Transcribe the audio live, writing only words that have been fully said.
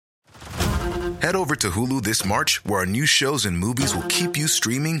Head over to Hulu this March, where our new shows and movies will keep you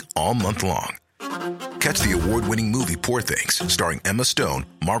streaming all month long. Catch the award-winning movie Poor Things, starring Emma Stone,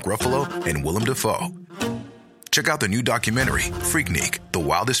 Mark Ruffalo, and Willem Dafoe. Check out the new documentary, Freaknik, The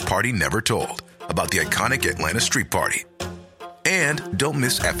Wildest Party Never Told, about the iconic Atlanta Street Party. And don't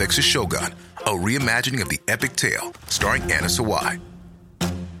miss FX's Shogun, a reimagining of the epic tale, starring Anna Sawai.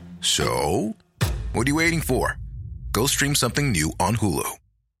 So, what are you waiting for? Go stream something new on Hulu.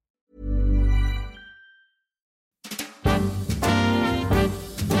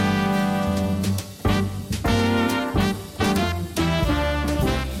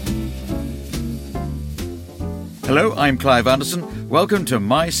 Hello, I'm Clive Anderson. Welcome to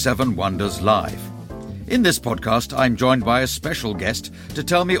My Seven Wonders Live. In this podcast, I'm joined by a special guest to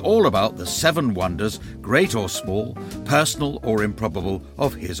tell me all about the seven wonders, great or small, personal or improbable,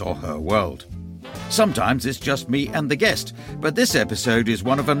 of his or her world. Sometimes it's just me and the guest, but this episode is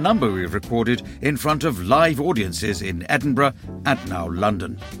one of a number we've recorded in front of live audiences in Edinburgh and now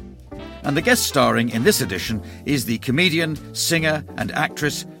London. And the guest starring in this edition is the comedian, singer and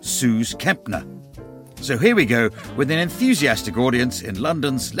actress Sooz Kempner. So here we go with an enthusiastic audience in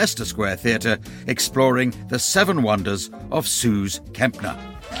London's Leicester Square Theatre exploring the seven wonders of Sooz Kempner.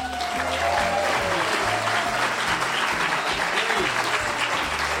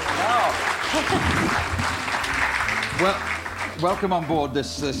 Well, welcome on board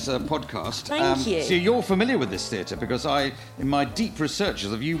this podcast. Thank you. So you're familiar with this theatre because in my deep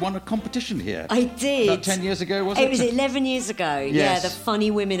researches of you, won a competition here. I did. About 10 years ago, was it? It was 11 years ago. Yes. Yeah, the Funny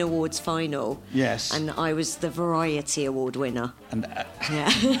Women Awards final. Yes. And I was the Variety Award winner. And Yeah.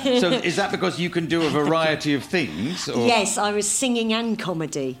 so is that because you can do a variety of things? Or? Yes, I was singing and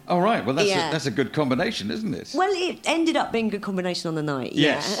comedy. Oh, right. Well, Yeah. that's a good combination, isn't it? Well, it ended up being a good combination on the night.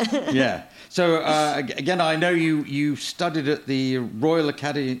 Yes. Yeah. Yeah. So, again, I know you studied at the Royal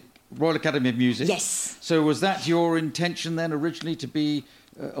Academy of Music. Yes. So was that your intention then originally to be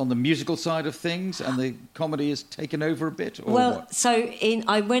on the musical side of things and the comedy has taken over a bit? Or Well, what? so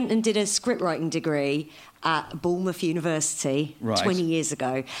I went and did a scriptwriting degree at Bournemouth University Right. 20 years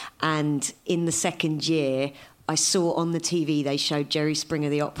ago. And in the second year, I saw on the TV they showed Jerry Springer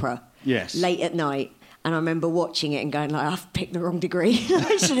the Opera. Yes. Late at night. And I remember watching it and going, like, I've picked the wrong degree.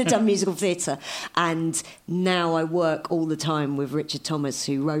 I should have done musical theatre. And now I work all the time with Richard Thomas,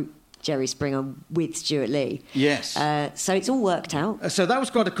 who wrote Jerry Springer with Stuart Lee. Yes. So it's all worked out. So that was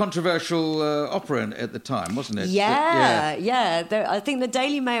quite a controversial opera at the time, wasn't it? Yeah. I think the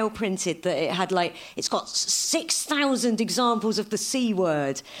Daily Mail printed that it had, it's got 6,000 examples of the C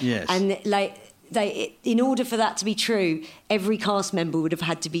word. Yes. And, in order for that to be true, every cast member would have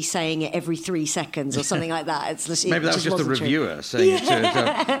had to be saying it every 3 seconds or something like that. Maybe that was just the reviewer saying it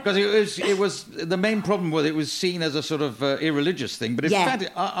too. Because it was the main problem was it was seen as a sort of irreligious thing. But in fact,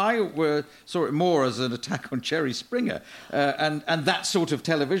 I saw it more as an attack on Jerry Springer and that sort of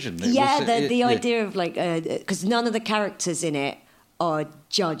television. The idea of because none of the characters in it are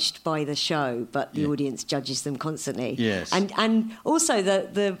judged by the show, but the audience judges them constantly. Yes. And also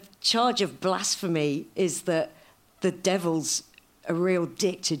the charge of blasphemy is that the devil's a real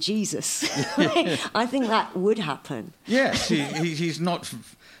dick to Jesus. I think that would happen. Yes, he's not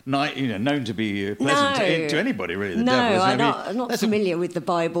known to be pleasant to anybody, really. The devil, I'm not familiar with the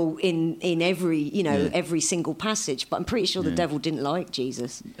Bible in every every single passage, but I'm pretty sure the devil didn't like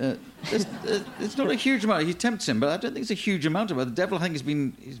Jesus. It's not a huge amount. He tempts him, but I don't think it's a huge amount of it. The devil, I think,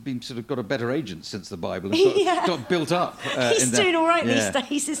 he's been sort of got a better agent since the Bible. He's got built up. He's doing all right these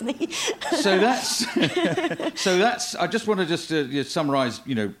days, isn't he? So that's. I just want to summarise,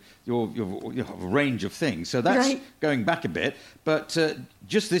 your range of things. So that's going back a bit. But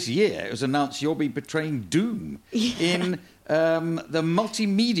just this year, it was announced you'll be portraying Doom in the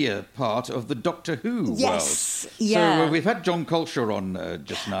multimedia part of the Doctor Who world. Yes, yeah. So we've had John Colshaw on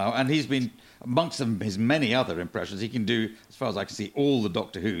just now, and he's been, amongst his many other impressions, he can do, as far as I can see, all the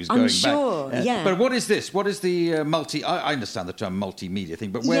Doctor Who's going back. I'm sure, yeah. But what is this? What is the I understand the term multimedia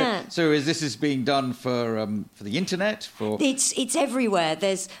thing, but where? Yeah. So this is being done for the internet? It's everywhere.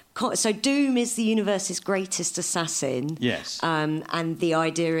 So Doom is the universe's greatest assassin. Yes. And the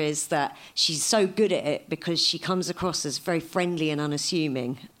idea is that she's so good at it because she comes across as very friendly and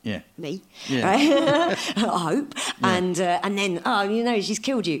unassuming. Yeah. Me. Yeah. Right? I hope. Yeah. And then, she's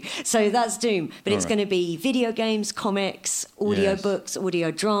killed you. So that's Doom. But it's going to be video games, comics, audio books,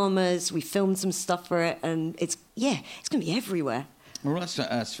 audio dramas. We filmed some stuff for it. And it's going to be everywhere. Well,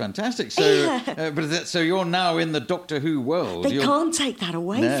 that's fantastic. So, so you're now in the Doctor Who world. They can't take that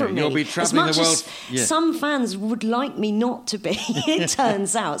away from me. You'll be travelling the world. As some fans would like me not to be, it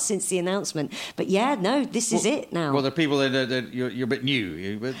turns out, since the announcement. But this is it now. Well, the people that you're a bit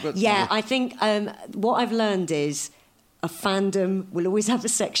new. I think what I've learned is a fandom will always have a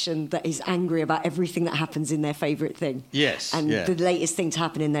section that is angry about everything that happens in their favourite thing. Yes. And the latest thing to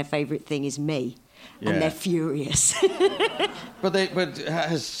happen in their favourite thing is me. Yeah. And they're furious. But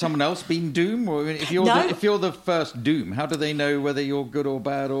has someone else been Doom? Or if you're the first Doom, how do they know whether you're good or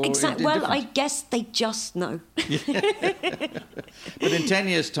bad or exactly? Well, I guess they just know. But in 10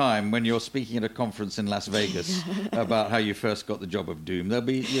 years' time, when you're speaking at a conference in Las Vegas about how you first got the job of Doom, there'll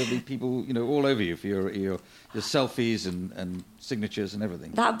be people all over you for your selfies and signatures and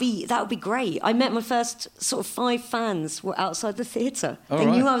everything. That would be great. I met my first sort of 5 fans were outside the theatre. They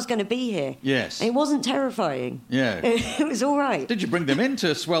knew I was going to be here. Yes. And it wasn't terrifying. Yeah. It was all right. Did you bring them in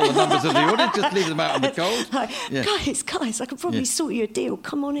to swell the numbers of the audience? Just leave them out in the cold? Guys, I could probably sort you a deal.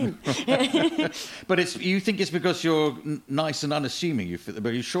 Come on in. But you think it's because you're nice and unassuming.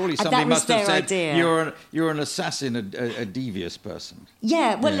 But surely somebody must have said idea. you're an assassin, a devious person.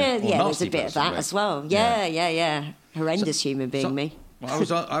 Yeah, well, there's a bit of that as well. Yeah. Horrendous human being, me. Well,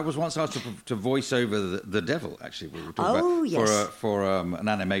 I was once asked to voice over the devil. Actually, we were talking about for an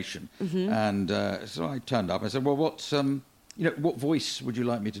animation, and so I turned up. I said, "Well, what voice would you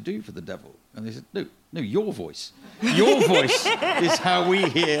like me to do for the devil?" And they said, "No, your voice. Your voice is how we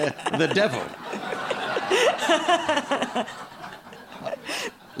hear the devil."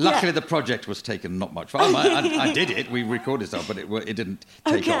 Luckily, the project was taken not much far. I did it. We recorded stuff, but it didn't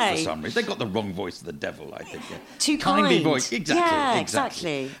take off for some reason. They got the wrong voice of the devil, I think. Yeah. Too kindly voice. Exactly. Yeah,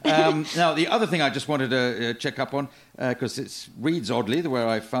 exactly. Now, the other thing I just wanted to check up on, because it reads oddly, the way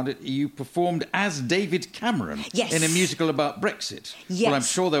I found it, you performed as David Cameron in a musical about Brexit. Yes. Well, I'm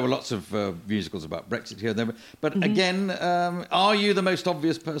sure there were lots of musicals about Brexit here and there. But again, are you the most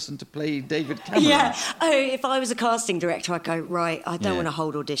obvious person to play David Cameron? Yeah. Oh, if I was a casting director, I'd go, right, I don't want to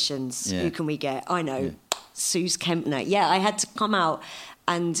hold auditions. Who can we get? I know. Yeah. Sooz Kempner. Yeah, I had to come out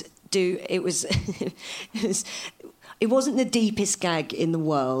and do... It was... It wasn't the deepest gag in the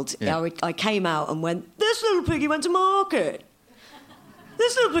world. Yeah. I came out and went, this little piggy went to market.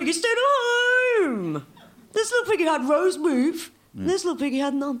 This little piggy stayed at home. This little piggy had roast beef. This little piggy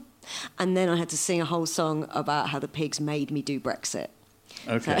had none. And then I had to sing a whole song about how the pigs made me do Brexit.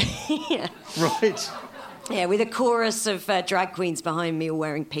 Okay. So, Right. Yeah, with a chorus of drag queens behind me all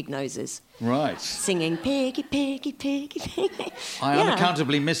wearing pig noses. Right. Singing, piggy, piggy, piggy, piggy. I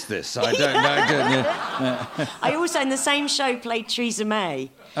unaccountably missed this. I don't know. I also, in the same show, played Theresa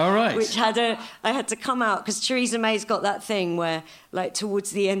May. All right. Which I had to come out, because Theresa May's got that thing where, like,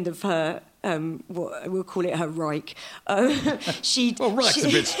 towards the end of her... we'll call it her Reich. Reich's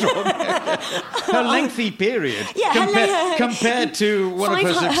a bit strong. Her lengthy period compared to one of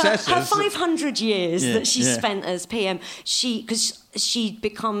her successors. Her 500 years that she spent as PM, because she'd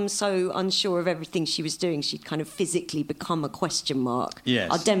become so unsure of everything she was doing, she'd kind of physically become a question mark. Yes.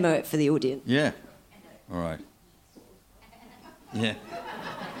 I'll demo it for the audience. Yeah. All right. Yeah.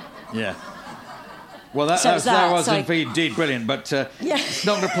 Yeah. Well, that was indeed brilliant, but it's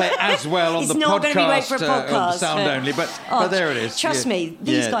not going to play as well on the podcast. It's not going to be great for a podcast. Sound only, but there it is. Trust me,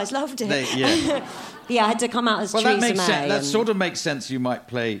 these guys loved it. I had to come out as Theresa May. That sort of makes sense. You might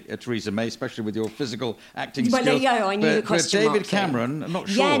play Theresa May, especially with your physical acting skills. Well, there you go. I knew the question mark. But David Cameron, I'm not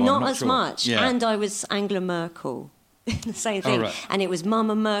sure. Yeah, not as much. Yeah. And I was Angela Merkel. The same thing. Right. And it was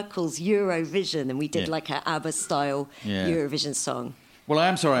Mama Merkel's Eurovision, and we did like an ABBA-style Eurovision song. Well, I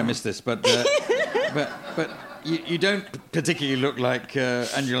am sorry I missed this, but you don't particularly look like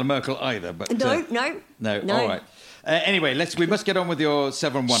Angela Merkel either. But no. All right. Anyway, we must get on with your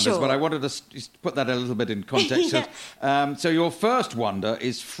 7 wonders, but I wanted to put that a little bit in context. So your first wonder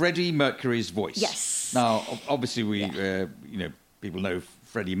is Freddie Mercury's voice. Yes. Now, obviously, people know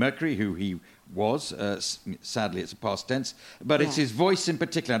Freddie Mercury, who he was. Sadly, it's a past tense. But it's his voice in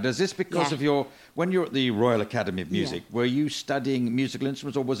particular. Does this because of when you're at the Royal Academy of Music, were you studying musical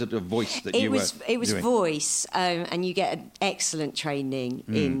instruments, or was it a voice that you were doing? It was voice, and you get an excellent training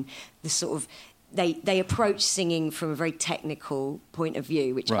in the sort of... They approach singing from a very technical point of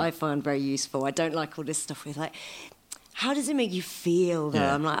view, which I find very useful. I don't like all this stuff with like... How does it make you feel, though?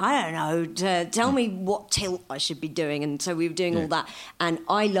 I'm like, I don't know. Tell me what tilt I should be doing. And so we were doing all that. And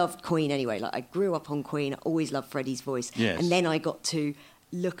I loved Queen anyway. Like, I grew up on Queen. I always loved Freddie's voice. Yes. And then I got to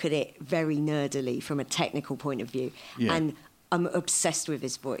look at it very nerdily from a technical point of view. Yeah. And I'm obsessed with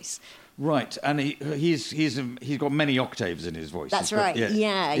his voice. Right, and he's got many octaves in his voice. That's right.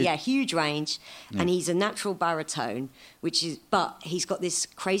 Yeah, huge range, and he's a natural baritone, but he's got this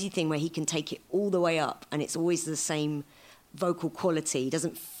crazy thing where he can take it all the way up, and it's always the same vocal quality. He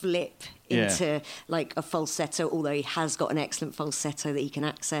doesn't flip into like a falsetto, although he has got an excellent falsetto that he can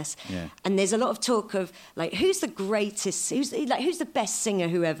access. Yeah. And there's a lot of talk of like, who's the greatest, who's the best singer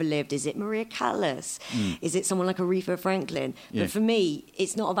who ever lived? Is it Maria Callas? Is it someone like Aretha Franklin? Yeah. But for me,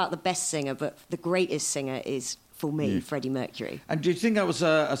 it's not about the best singer, but the greatest singer is, for me, Freddie Mercury. And do you think that was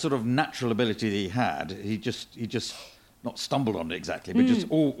a sort of natural ability that he had? He just not stumbled on it exactly, but just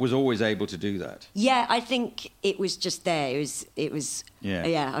was always able to do that. Yeah, I think it was just there. It was.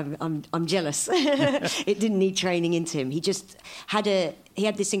 Yeah. I'm jealous. It didn't need training into him. He just had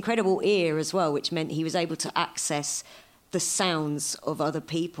this incredible ear as well, which meant he was able to access the sounds of other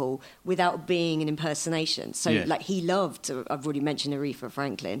people without being an impersonation. So, like, he loved, I've already mentioned Aretha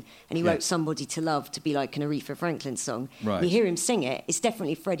Franklin, and he wrote Somebody to Love to be like an Aretha Franklin song. Right. You hear him sing it, it's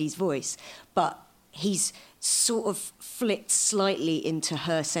definitely Freddie's voice, but he's sort of flipped slightly into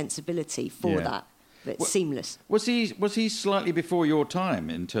her sensibility for that. But it's seamless. Was he slightly before your time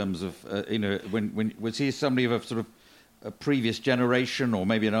in terms of, when was he somebody of a sort of a previous generation, or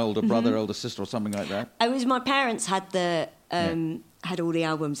maybe an older brother, older sister, or something like that? It was my parents had had all the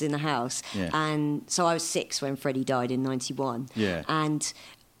albums in the house, and so I was 6 when Freddie died in 91. Yeah, and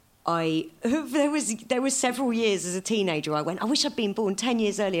there was several years as a teenager I went, I wish I'd been born 10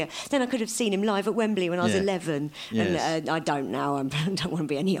 years earlier, then I could have seen him live at Wembley when I was 11. And I don't now, I don't want to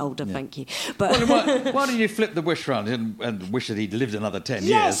be any older, thank you. But why don't you flip the wish round and wish that he'd lived another 10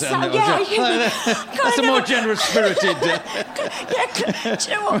 years? That's a more generous spirited. Do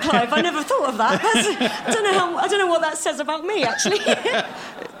you know what, Clive? I never thought of that. I don't know what that says about me, actually.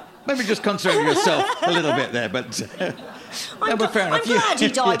 Maybe just concentrate yourself a little bit there, but. I'm glad he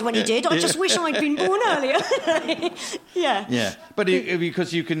died when he did. I just wish I'd been born earlier. Yeah. But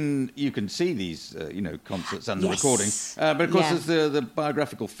because you can see these concerts and the recordings. But of course, there's the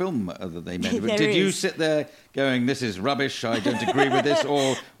biographical film that they made. Did you sit there going, "This is rubbish. I don't agree with this,"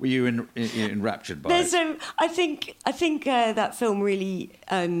 or were you enraptured by it? I think that film really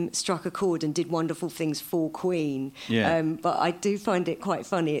struck a chord and did wonderful things for Queen. Yeah. But I do find it quite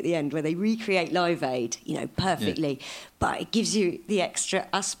funny at the end where they recreate Live Aid, perfectly. Yeah. But it gives you the extra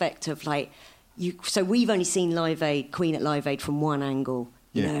aspect of so we've only seen Queen at Live Aid from one angle,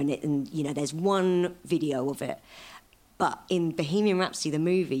 and there's one video of it. But in Bohemian Rhapsody, the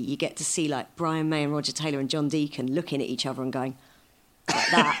movie, you get to see like Brian May and Roger Taylor and John Deacon looking at each other and going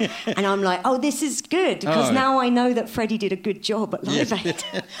like that. And I'm like, oh, this is good, because now I know that Freddie did a good job at Live Aid.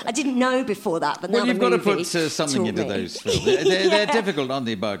 I didn't know before that, but now you've got to put something into those films. They're difficult, aren't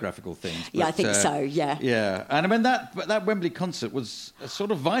they, biographical things? But, I think so, yeah. Yeah, and I mean, that Wembley concert was sort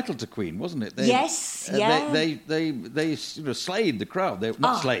of vital to Queen, wasn't it? They sort of slayed the crowd.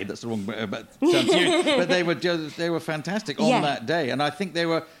 Not slayed, that's the wrong word, but they were fantastic on that day. And I think they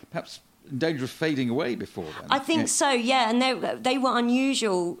were perhaps in danger of fading away before then. I think so, yeah. And they were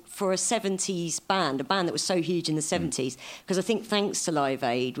unusual for a 70s band, a band that was so huge in the 70s, because I think thanks to Live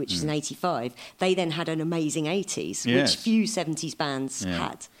Aid, which is in 85, they then had an amazing 80s, which few 70s bands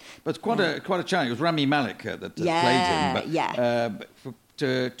had. But it's quite a challenge. It was Rami Malek that played him.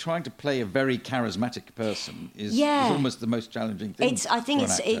 But trying to play a very charismatic person is almost the most challenging thing. I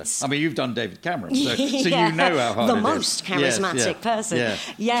mean, you've done David Cameron, so you know how hard the most charismatic person.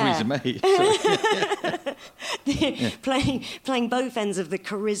 Theresa May. Playing both ends of the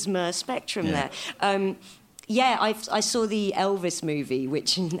charisma spectrum there. I saw the Elvis movie,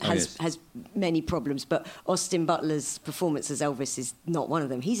 which has many problems, but Austin Butler's performance as Elvis is not one of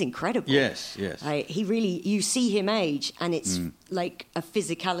them. He's incredible. Yes. He really, you see him age, and it's like a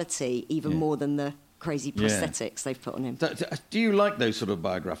physicality even more than the crazy prosthetics they've put on him. Do you like those sort of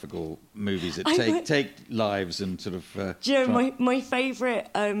biographical movies that take lives and sort of... do you know, my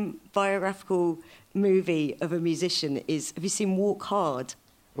favourite biographical movie of a musician is, have you seen Walk Hard?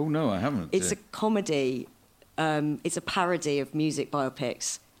 Oh, no, I haven't. It's a comedy. It's a parody of music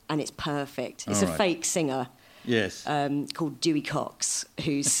biopics, and it's perfect. It's a fake singer, called Dewey Cox,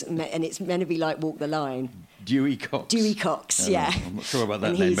 and it's meant to be like Walk the Line. Dewey Cox. I'm not sure about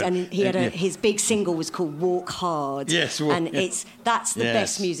that name. And he had his big single was called Walk Hard. Yes, and that's the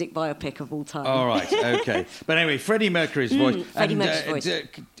best music biopic of all time. All right, okay. But anyway, Freddie Mercury's voice. Freddie Mercury's voice.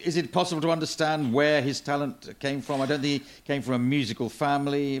 Is it possible to understand where his talent came from? I don't think he came from a musical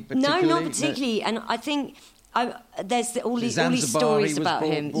family, particularly. No, not particularly. And I think... there's all these stories about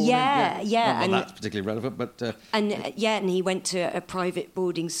him. Well, and that's particularly relevant, but and he went to a private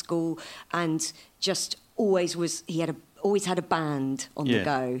boarding school and just always was. He had always had a band on the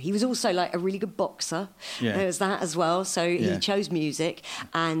go. He was also like a really good boxer. Yeah. There was that as well. So he chose music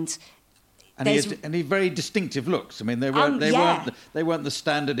and he had very distinctive looks. I mean, they weren't the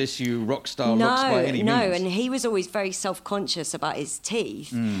standard issue rock star looks by any means. No, and he was always very self-conscious about his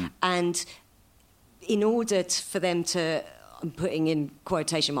teeth. And in order for them to, I'm putting in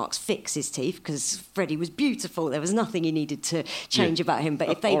quotation marks, fix his teeth, because Freddie was beautiful. There was nothing he needed to change about him. But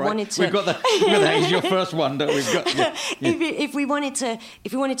if they wanted to, we've got that. He's your first wonder. We've got. If we wanted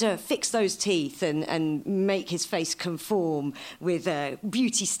to fix those teeth and make his face conform with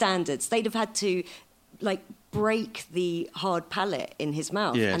beauty standards, they'd have had to break the hard palate in his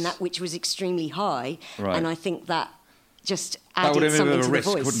mouth, and that which was extremely high. Right. And I think that just added something to the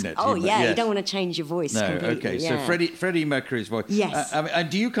voice. Wouldn't it? Oh, yeah, you don't want to change your voice completely. Okay, so Freddie Mercury's voice. Yes. And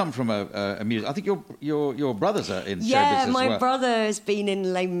do you come from a music... I think your brothers are in showbiz as well. Yeah, my brother has been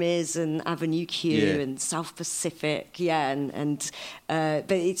in Les Mis and Avenue Q and South Pacific,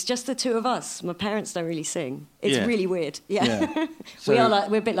 but it's just the two of us. My parents don't really sing. It's really weird, So,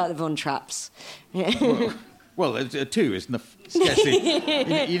 we're a bit like the Von Trapps. Well, two isn't scarcely.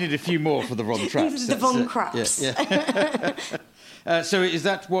 You need a few more for the Von Trapps. The Von Craps. So is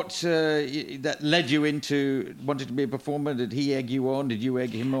that what that led you into wanting to be a performer? Did he egg you on? Did you egg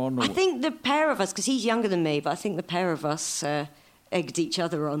him on? I think the pair of us, because he's younger than me, but I think the pair of us egged each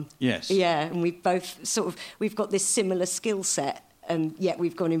other on. Yes. Yeah, and we've both we've got this similar skill set. And yet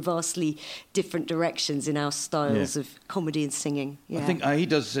we've gone in vastly different directions in our styles of comedy and singing. Yeah. I think he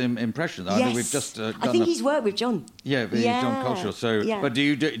does impressions. I know we've just done I think he's worked with John. Yeah, John Culshaw. So, but do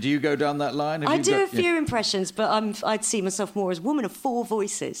you go down that line? I do a few impressions, but I'd see myself more as a woman of four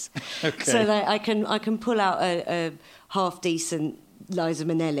voices. Okay. So that I can pull out a half decent Liza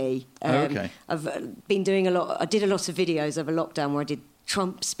Minnelli. I've been doing I did a lot of videos over lockdown where I did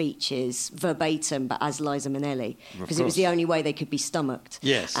Trump speeches verbatim, but as Liza Minnelli, because it was the only way they could be stomached.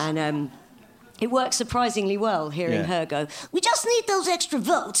 Yes. And it worked surprisingly well, hearing her go, "We just need those extra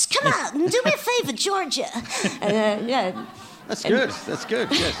votes. Come on, and do me a favour, Georgia." And, That's good.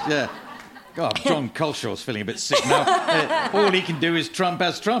 Yes, yeah. God, John Culshaw's feeling a bit sick now. All he can do is Trump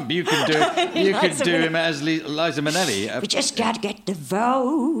as Trump. You can do him as Liza Minnelli. We just got to get the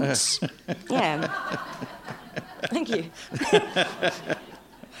votes. Thank you.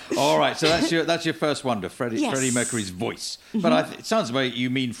 All right, so that's your first wonder, Freddie Mercury's voice. Mm-hmm. But it sounds like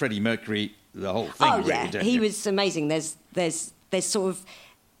you mean Freddie Mercury, the whole thing. Oh yeah, he was amazing. There's sort of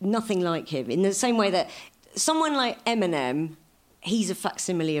nothing like him in the same way that someone like Eminem, he's a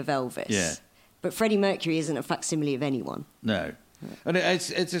facsimile of Elvis. Yeah. But Freddie Mercury isn't a facsimile of anyone. No, and it's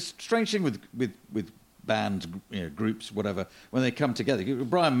a strange thing with bands, groups, whatever, when they come together.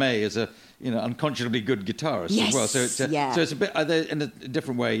 Brian May is a unconscionably good guitarist as well. So it's a bit in a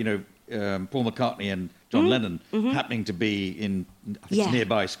different way. Paul McCartney and John Lennon happening to be in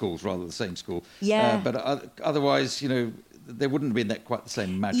nearby schools rather than the same school. Yeah. But otherwise, there wouldn't have been quite the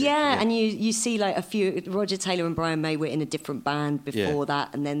same magic. Yeah, and you see a few. Roger Taylor and Brian May were in a different band before that,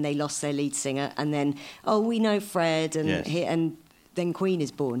 and then they lost their lead singer, and then we know Fred, and then Queen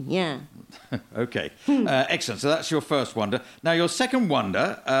is born. Yeah. Okay. Excellent. So that's your first wonder. Now, your second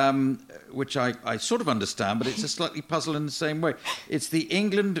wonder, which I sort of understand, but it's a slightly puzzle in the same way. It's the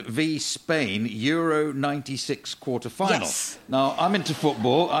England v Spain Euro 96 quarter-final. Yes. Now, I'm into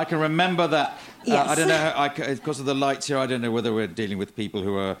football. I can remember that. Yes. I don't know, because of the lights here, I don't know whether we're dealing with people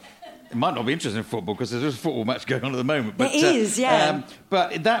who are... It might not be interested in football because there's a football match going on at the moment. But, it is, yeah.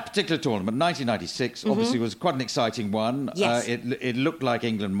 But that particular tournament, 1996, obviously was quite an exciting one. Yes. It looked like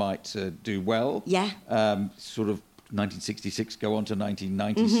England might do well. Yeah. Sort of 1966 go on to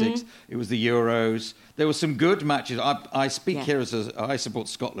 1996. It was the Euros. There were some good matches. I speak here as I support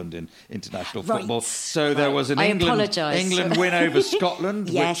Scotland in international football. So there was an England win over Scotland,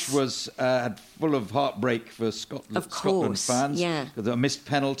 which was full of heartbreak for Scotland fans. Yeah. The missed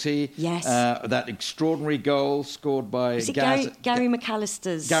penalty. Yes. That extraordinary goal scored by Gary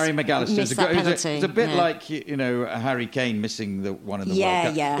McAllister's. Gary McAllister. Missed that penalty. It's a bit like Harry Kane missing the one in the World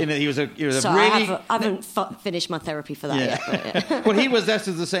Cup. Yeah. He was a really. I haven't finished my therapy for that yet. But, well, he was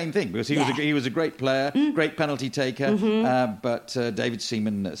the same thing because he was a great player. Great penalty taker, but David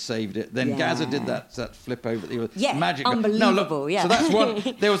Seaman saved it. Then Gazza did that flip over. Magic. Unbelievable. So that's one.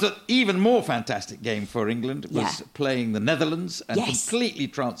 There was an even more fantastic game for England. Was playing the Netherlands and completely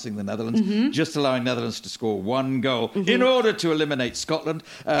trouncing the Netherlands, just allowing Netherlands to score one goal in order to eliminate Scotland.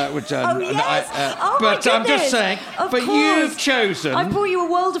 But I'm just saying. You've chosen. I brought you a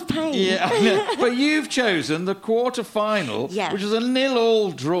world of pain. Yeah, but you've chosen the quarter-final, which was a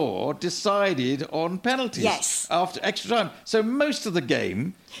 0-0 draw decided on penalties. Yes. After extra time. So most of the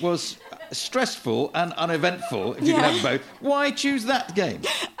game was stressful and uneventful, if you can have both. Why choose that game?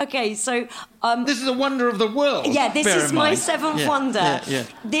 Okay, so... this is a wonder of the world. Yeah, this is my seventh wonder. Yeah.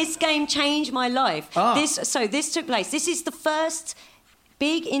 This game changed my life. This took place. This is the first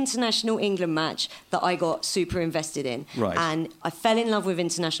big international England match that I got super invested in. Right. And I fell in love with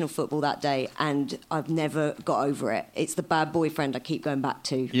international football that day, and I've never got over it. It's the bad boyfriend I keep going back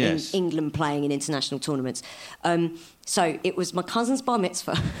to. Yes. In England playing in international tournaments. So it was my cousin's bar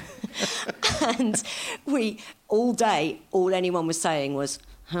mitzvah. And all day, all anyone was saying was,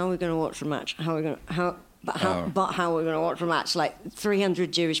 how are we going to watch the match? How are we going to... But how are we going to watch the match? Like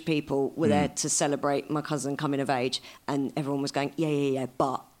 300 Jewish people were there to celebrate my cousin coming of age, and everyone was going, yeah,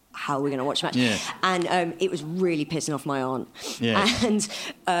 but how are we going to watch the match? Yeah. And it was really pissing off my aunt. Yeah. And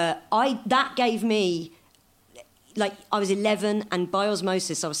that gave me, like, I was 11, and by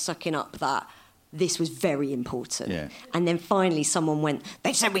osmosis I was sucking up that this was very important. Yeah. And then finally someone went,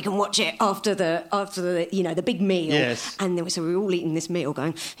 they said we can watch it after the the big meal. Yes. And then we were all eating this meal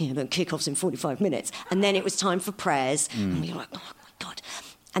going, the kick-off's in 45 minutes. And then it was time for prayers. And we were like, oh my God.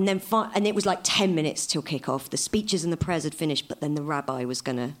 And then and it was like 10 minutes till kick-off. The speeches and the prayers had finished, but then the rabbi was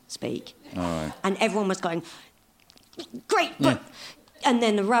going to speak. All right. And everyone was going, great, but... And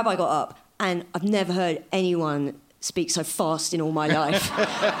then the rabbi got up, and I've never heard anyone speak so fast in all my life.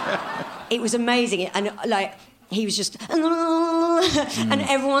 It was amazing. And, like, he was just... And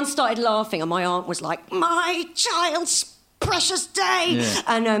everyone started laughing, and my aunt was like, my child's precious day.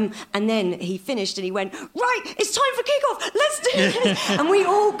 Yeah. And then he finished, and he went, right, it's time for kick-off. Let's do this. And we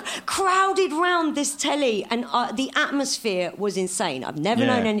all crowded round this telly, and the atmosphere was insane. I've never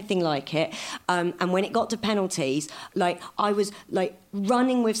known anything like it. And when it got to penalties, like, I was, like,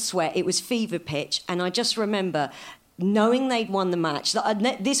 running with sweat. It was fever pitch, and I just remember... knowing they'd won the match,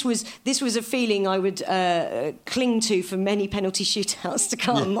 this was a feeling I would cling to for many penalty shootouts to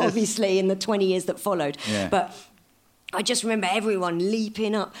come, obviously, in the 20 years that followed. Yeah. But I just remember everyone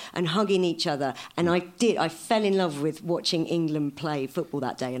leaping up and hugging each other, and I fell in love with watching England play football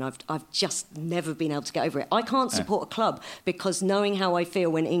that day, and I've just never been able to get over it. I can't support a club because knowing how I feel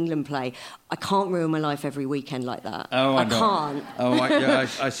when England play, I can't ruin my life every weekend like that. Oh, I can't. Oh,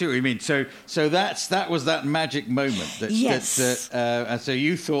 I see what you mean. So that was that magic moment. And so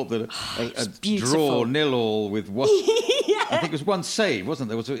you thought that a draw 0-0 with what? I think it was one save, wasn't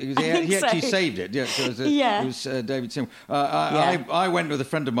there? He actually saved it. Yeah, so it was David Sim. I went with a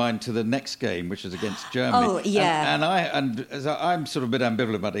friend of mine to the next game, which was against Germany. Oh, yeah. And I'm sort of a bit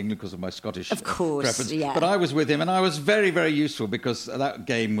ambivalent about England because of my Scottish preference. Yeah. But I was with him, and I was very, very useful because that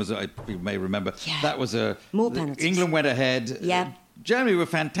game was, you may remember, that was more penalties. England went ahead. Yeah. Germany were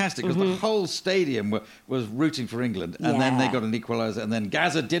fantastic because the whole stadium was rooting for England, and then they got an equaliser, and then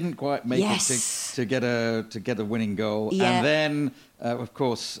Gaza didn't quite make it to get a winning goal, and then of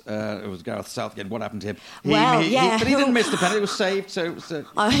course it was Gareth Southgate. What happened to him? But he didn't miss the penalty; it was saved. So it was,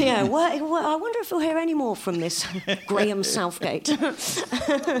 I wonder if we'll hear any more from this Graham Southgate.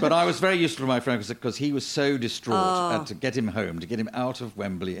 But I was very useful to my friend because he was so distraught, and to get him home, to get him out of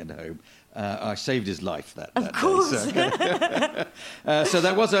Wembley and home. I saved his life that day. Of course. So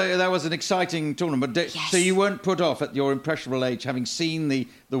that was an exciting tournament. But so you weren't put off at your impressionable age, having seen the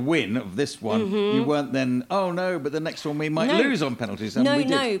win of this one. Mm-hmm. You weren't then, oh no, but the next one we might lose on penalties. And we did.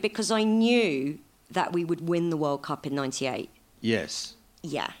 No, because I knew that we would win the World Cup in '98. Yes.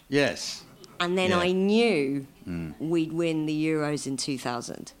 Yeah. Yes. And then I knew we'd win the Euros in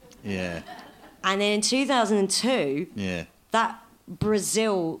 2000. Yeah. And then in 2002, that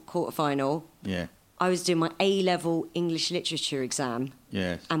Brazil quarterfinal. Yeah. I was doing my A-level English literature exam.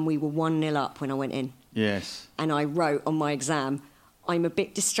 Yes. And we were 1-0 up when I went in. Yes. And I wrote on my exam, I'm a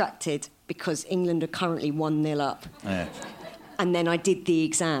bit distracted because England are currently 1-0 up. Yeah. And then I did the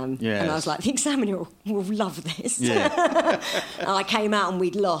exam. Yes. And I was like, the examiner will love this. Yeah. And I came out and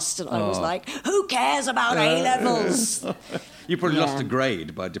we'd lost. And I was like, who cares about A-levels? You probably lost a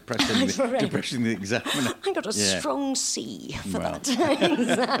grade by depressing the examiner. I got a strong C for that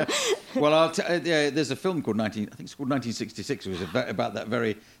exam. Well, there's a film called 1966. It was about that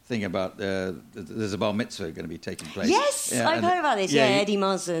very thing about there's a bar mitzvah going to be taking place. Yes, I've heard about this. Eddie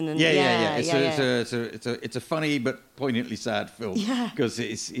Muzzin. And It's a funny but poignantly sad film because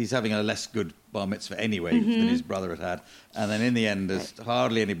he's having a less good bar mitzvah anyway than his brother had, and then in the end there's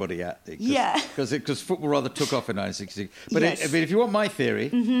hardly anybody at it because football rather took off in 1966. But if you want my theory,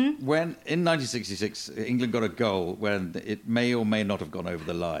 when in 1966 England got a goal when it may or may not have gone over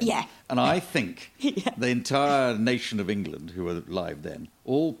the line, and I think the entire nation of England who were live then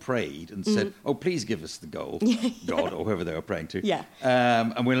all prayed and said, "Oh, please give us the goal, God or whoever they were praying to,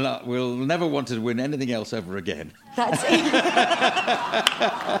 and we'll never want to win anything else ever again." That's it.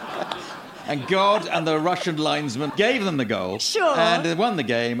 and God and the Russian linesman gave them the goal. Sure. And they won the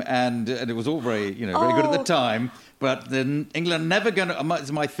game, and it was all very, very good at the time. But then England never going to,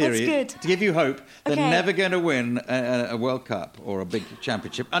 it's my theory, That's good. to give you hope, they're Okay. never going to win a World Cup or a big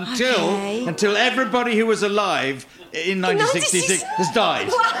championship until everybody who was alive in 1966 has died.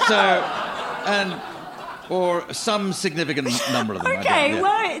 Wow. Or some significant number of them. Okay,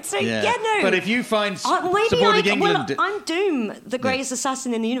 right. So, no. But if you find maybe supporting England... Well, I'm Doom, the greatest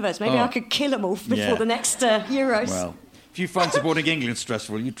assassin in the universe. Maybe I could kill them all before the next Euros. Well, if you find supporting England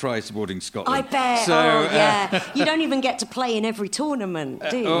stressful, you try supporting Scotland. I bet. So, You don't even get to play in every tournament,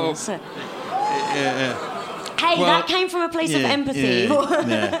 do you? Hey, that came from a place of empathy.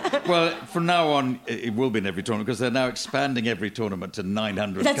 Well, from now on, it will be in every tournament because they're now expanding every tournament to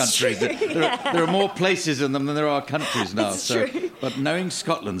 900 countries. True, there are more places in them than there are countries now. That's true. But knowing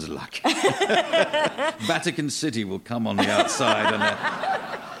Scotland's luck, Vatican City will come on the outside.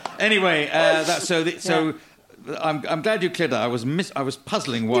 Anyway, I'm glad you cleared that. I was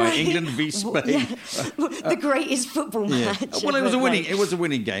puzzling why England v Spain. The greatest football match. Well, it was a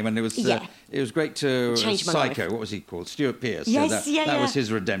winning game, and it was great to Psycho. What was he called? Stuart Pearce. Yes, that was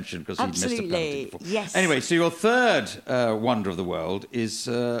his redemption because he'd missed a penalty before. Yes. Anyway, so your third wonder of the world is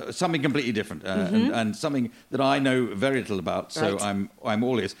something completely different and something that I know very little about. So I'm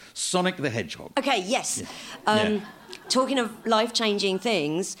all ears. Sonic the Hedgehog. Okay. Yes. Talking of life-changing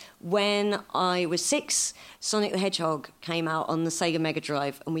things, when I was 6, Sonic the Hedgehog came out on the Sega Mega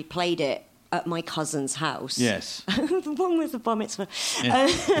Drive, and we played it at my cousin's house. Yes. The one with the bar mitzvah.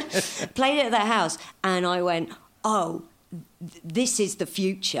 Played it at their house, and I went, this is the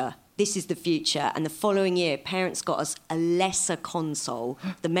future. This is the future. And the following year, parents got us a lesser console.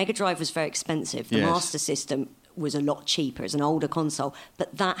 The Mega Drive was very expensive. The Master System was a lot cheaper. It's an older console.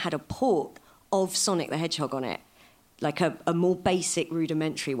 But that had a port of Sonic the Hedgehog on it. Like a more basic,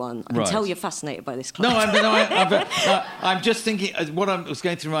 rudimentary one. I can tell you're fascinated by this, Clive. I'm just thinking, what was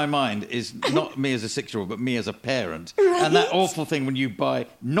going through my mind is not me as a 6-year-old, but me as a parent. Right. And that awful thing when you buy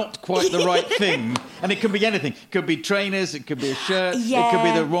not quite the right thing. And it could be anything. It could be trainers, it could be a shirt, it could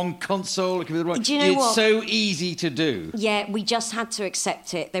be the wrong console, it could be the wrong... Do you know it's so easy to do. Yeah, we just had to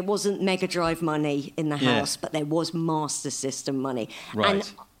accept it. There wasn't Mega Drive money in the house, but there was Master System money. Right.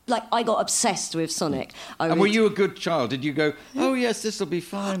 And I got obsessed with Sonic. And were you a good child? Did you go, oh, yes, this will be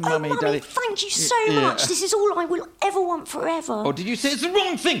fine, Mummy, Daddy? Thank you so much. This is all I will ever want forever. Or did you say it's the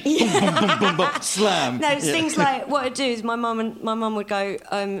wrong thing? Boom, boom, boom, boom, boom, slam. No, it's things like, what I'd do is my mum would go,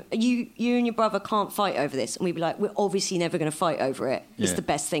 you and your brother can't fight over this. And we'd be like, we're obviously never going to fight over it. It's the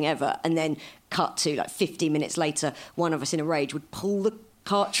best thing ever. And then cut to 15 minutes later, one of us in a rage would pull the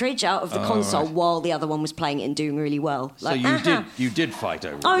cartridge out of the console while the other one was playing it and doing really well. So you did fight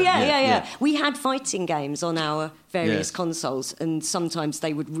over it. Oh, yeah. We had fighting games on our various consoles, and sometimes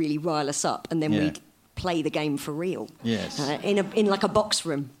they would really rile us up, and then we'd play the game for real. Yes. In like a box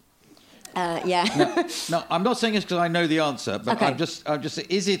room. No, I'm not saying this because I know the answer, but I'm just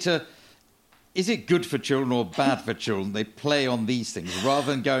is it good for children or bad for children? They play on these things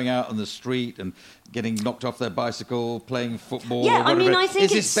rather than going out on the street and getting knocked off their bicycle, playing football. Yeah, or whatever. I mean, I think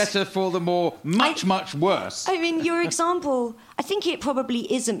is this better for them or much worse? I mean, your example, I think it probably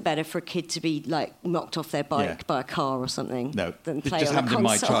isn't better for a kid to be knocked off their bike by a car or something. No, than play it just on happened a in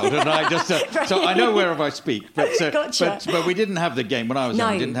my console. childhood. And I just so I know wherever I speak, but Gotcha. but we didn't have the game when I was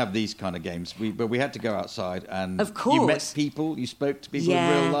young. We No. didn't have these kind of games. But we had to go outside and Of course. you met people, you spoke to people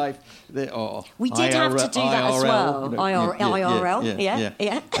in real life. We did have to do that as well. IRL,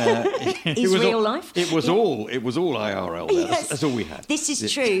 is real life. It was all IRL. Yes. That's all we had. This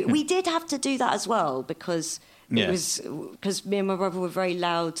is true. We did have to do that as well because because me and my brother were very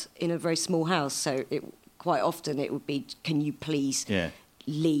loud in a very small house. So quite often it would be, can you please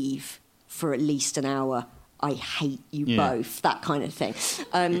leave for at least an hour? I hate you both, that kind of thing.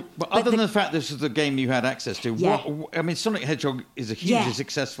 But other than the fact this is the game you had access to, Sonic the Hedgehog is a hugely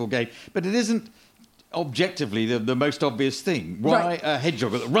successful game, but it isn't objectively the most obvious thing. Why a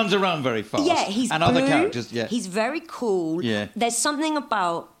hedgehog that runs around very fast? Yeah, he's and blue, other characters. Yeah, he's very cool. Yeah. There's something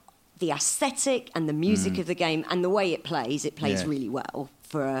about the aesthetic and the music of the game and the way it plays. It plays really well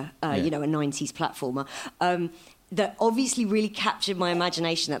for a 90s platformer. That obviously really captured my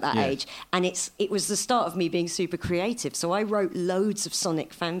imagination at that age, and it was the start of me being super creative. So I wrote loads of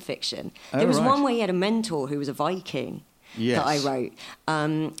Sonic fan fiction. There was one where he had a mentor who was a Viking that I wrote,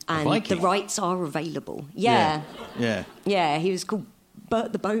 and the rights are available. Yeah, he was called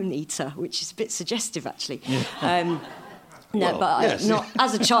Bert the Bone Eater, which is a bit suggestive actually. No, Well, but yes. not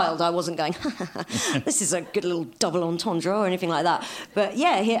as a child. I wasn't going, this is a good little double entendre or anything like that. But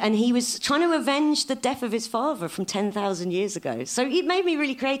yeah, he was trying to avenge the death of his father from 10,000 years ago. So it made me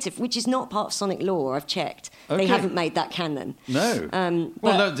really creative, which is not part of Sonic lore. I've checked. Okay. They haven't made that canon. No.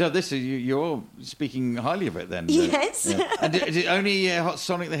 Well, no, this is you're speaking highly of it then. Yes. Yeah. And is it only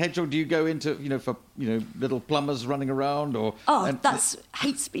Sonic the Hedgehog? Do you go into for little plumbers running around or? That's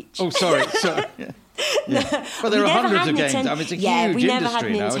hate speech. Oh, sorry. Yeah. Yeah. But there are hundreds of games. I mean, it's a huge we never had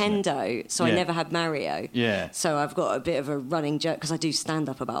industry now, Nintendo, so I never had Mario. Yeah. So I've got a bit of a running joke because I do stand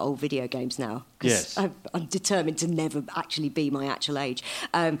up about old video games now. Yes. I'm determined to never actually be my actual age.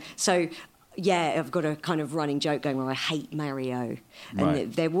 I've got a kind of running joke going where I hate Mario. And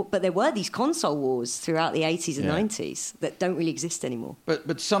Right. there were these console wars throughout the 80s and 90s that don't really exist anymore.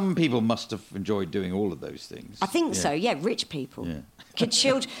 But some people must have enjoyed doing all of those things. I think so, rich people. Yeah.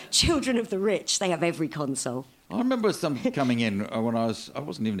 Children of the rich, they have every console. I remember some coming in when I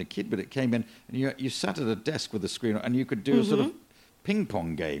wasn't even a kid, but it came in, and you sat at a desk with a screen, and you could do a sort of ping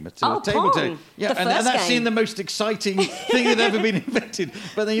pong game. It's a table Pong. tennis. Yeah, The and first that game. seemed the most exciting thing that ever been invented.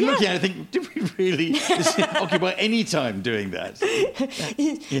 But then you look at it and think, did we really occupy any time doing that?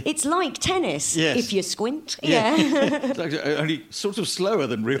 It's like tennis, Yes. if you squint. It's like, only sort of slower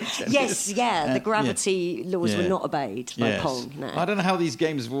than real tennis. Yes, the gravity laws were not obeyed by Pong. No. I don't know how these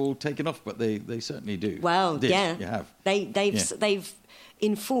games have all taken off, but they certainly do. Well, You yeah. have. They've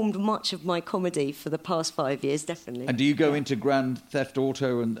informed much of my comedy for the past 5 years, definitely. And do you go into Grand Theft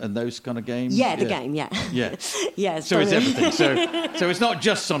Auto and those kind of games? Yeah, the game, yeah. Yeah. Yes. So it's everything. So it's not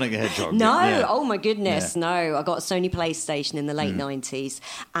just Sonic the Hedgehog. No, Yeah. oh my goodness, Yeah. no. I got a Sony PlayStation in the late 90s,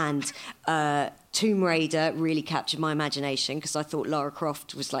 and Tomb Raider really captured my imagination because I thought Lara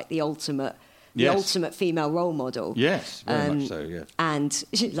Croft was like the ultimate female role model. Yes, very much so, yeah. And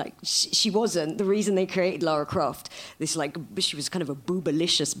she wasn't. The reason they created Lara Croft, she was kind of a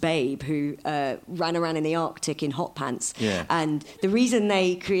boobalicious babe who ran around in the Arctic in hot pants. Yeah. And the reason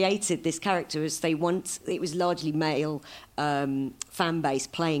they created this character was it was largely male fan base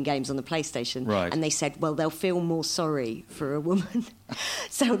playing games on the PlayStation. Right. And they said, well, they'll feel more sorry for a woman.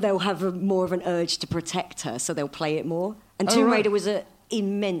 So they'll have more of an urge to protect her, so they'll play it more. And Tomb Raider was an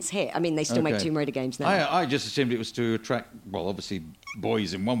immense hit. I mean, they still make Tomb Raider games now. I just assumed it was to attract, well, obviously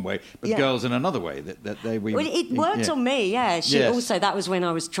boys in one way, but girls in another way. It worked on me, yeah. Yes. Also, that was when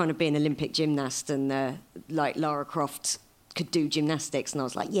I was trying to be an Olympic gymnast, and Lara Croft could do gymnastics, and I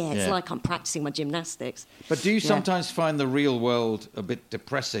was like, it's like I'm practicing my gymnastics. But do you sometimes find the real world a bit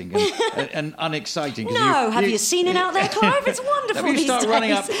depressing and unexciting? No, have you seen it out there, Clive? It's wonderful. Have you start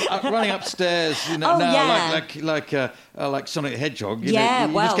these days. running upstairs? Like Sonic the Hedgehog. You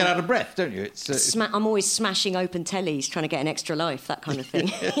just get out of breath, don't you? I'm always smashing open tellies, trying to get an extra life, that kind of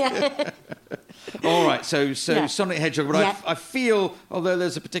thing. All right, so Sonic the Hedgehog. But I feel, although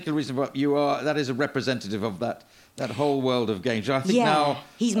there's a particular reason for that is a representative of that whole world of games. I think now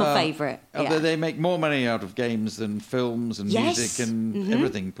he's my favourite. They make more money out of games than films and music and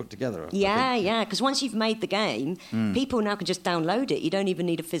everything put together. Yeah, because once you've made the game, people now can just download it. You don't even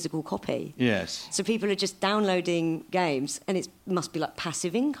need a physical copy. Yes. So people are just downloading games, and it must be like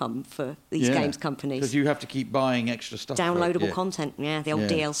passive income for these games companies. Because you have to keep buying extra stuff. Downloadable content, the old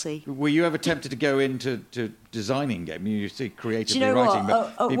DLC. Were you ever tempted to go into designing games? You see creatively Do you know writing.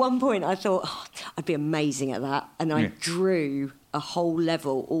 what? At one point I thought, I'd be amazing at that. And I drew a whole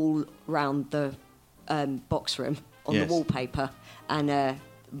level all round the box room on the wallpaper. And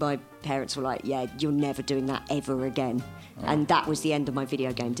my parents were like, you're never doing that ever again. Oh. And that was the end of my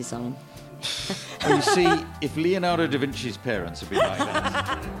video game design. Well, you see, if Leonardo da Vinci's parents had been like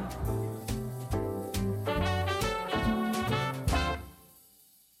that...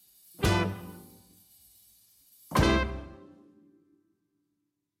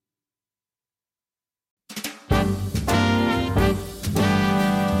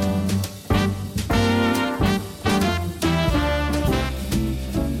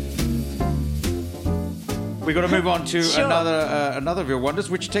 We've got to move on to another of your wonders,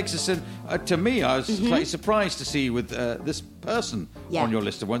 which takes us in. To me, I was slightly surprised to see with this person on your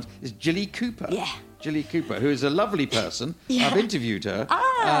list of ones is Jilly Cooper. Yeah. Jilly Cooper, who is a lovely person. Yeah. I've interviewed her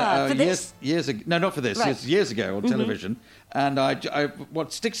for this? years ago. No, not for this. Right. Years ago on television. And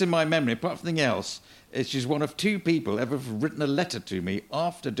what sticks in my memory, apart from anything else, is she's one of two people ever written a letter to me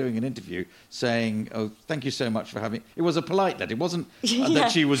after doing an interview saying, "Oh, thank you so much for having me." It was a polite letter. It wasn't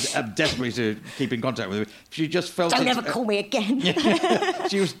that she was desperate to keep in contact with me. She just felt... Don't ever call me again.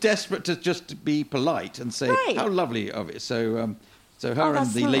 She was desperate to just be polite and say how lovely of it. So her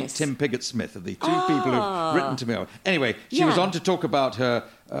and the late Tim Pigott-Smith are the two people who've written to me. Anyway, she was on to talk about her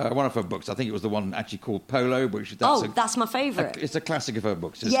one of her books. I think it was the one actually called Polo, which that's my favourite. It's a classic of her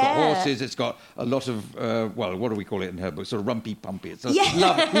books. It's got horses. It's got a lot of what do we call it in her books? Sort of rumpy pumpy. It's a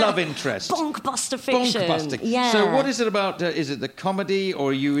love interest. Bonkbuster fiction. Bonkbuster. Yeah. So what is it about? Is it the comedy, or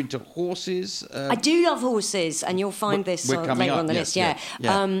are you into horses? I do love horses, and you'll find this later on the list. Yeah.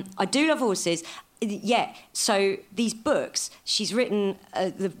 I do love horses. Yeah, so these books, she's written,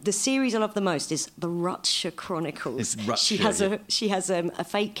 the series I love the most is the Rutshire Chronicles. It's Rutshire, She has a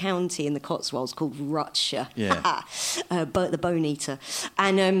fake county in the Cotswolds called Rutshire, the Bone Eater.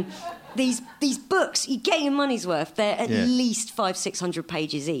 And these books, you get your money's worth. They're at least 500-600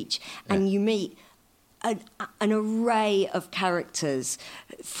 pages each. And you meet an array of characters,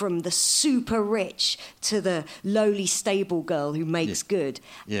 from the super rich to the lowly stable girl who makes good.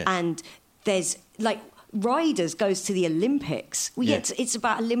 Yeah. And there's riders goes to the Olympics. It's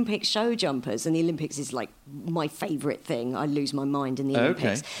about Olympic show jumpers, and the Olympics is like my favourite thing. I lose my mind in the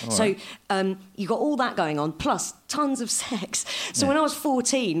Olympics. So you got all that going on, plus tons of sex. So when I was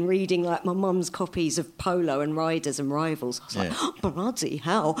 14, reading like my mum's copies of Polo and Riders and Rivals, I was like, oh, bloody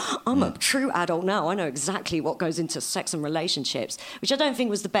hell, I'm a true adult now. I know exactly what goes into sex and relationships, which I don't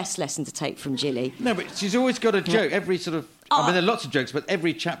think was the best lesson to take from Jilly. No, but she's always got a joke. Every sort of... I mean, there are lots of jokes, but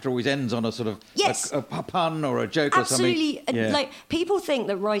every chapter always ends on a sort of a pun or a joke or something. Absolutely. Like, people think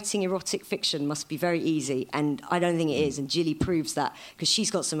that writing erotic fiction must be very easy, and I don't think it is, and Jilly proves that, because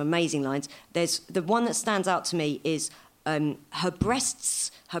she's got some amazing lines. There's the one that stands out to me is her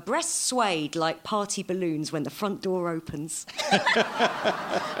breasts swayed like party balloons when the front door opens.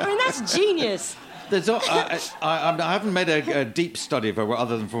 I mean, that's genius. I haven't made a deep study of her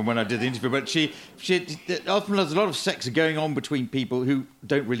other than from when I did the interview, but she often there's a lot of sex going on between people who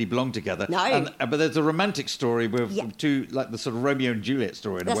don't really belong together. No. But there's a romantic story with two, like the sort of Romeo and Juliet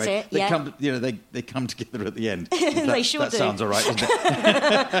story in a way. They come together at the end. They sure do. That sounds all right, doesn't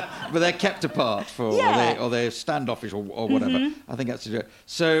it? But they're kept apart or they're standoffish or whatever. Mm-hmm. I think that's a...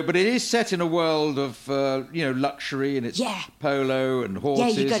 So, but it is set in a world of luxury, and it's polo and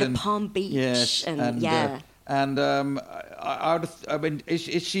horses. Yeah, you go to Palm Beach. Yes, I mean,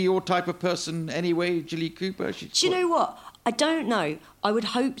 is she your type of person anyway, Jilly Cooper? Do you know what? I don't know. I would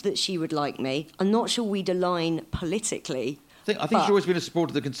hope that she would like me. I'm not sure we'd align politically. I think she's always been a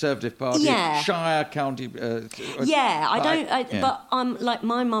supporter of the Conservative Party. Yeah. Shire County. But like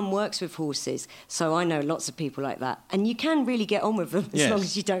my mum works with horses, so I know lots of people like that, and you can really get on with them as long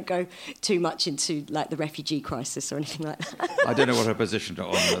as you don't go too much into like the refugee crisis or anything like that. I don't know what her position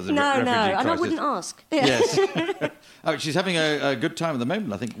on the refugee crisis. And I wouldn't ask. Yes. She's having a good time at the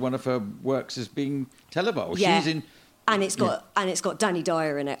moment. I think one of her works is being televised. She's in. And it's got Danny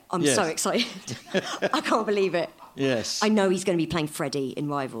Dyer in it. I'm so excited. I can't believe it. Yes. I know he's going to be playing Freddie in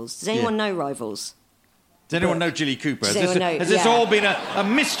Rivals. Does anyone know Rivals? Does anyone know Jilly Cooper? Has this all been a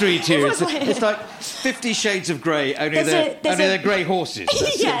mystery to you? It's like 50 Shades of Grey, only they're grey horses.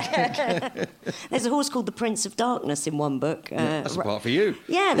 There's a horse called the Prince of Darkness in one book. That's a part for you.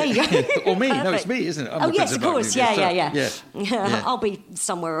 Yeah, there you go. Or me. No, it's me, isn't it? I'm yes, of course. Yeah. I'll be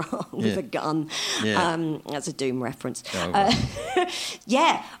somewhere with a gun. Yeah. That's a Doom reference.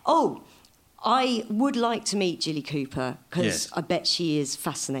 I would like to meet Jilly Cooper, because I bet she is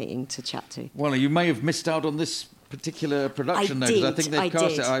fascinating to chat to. Well, you may have missed out on this particular production, I think they've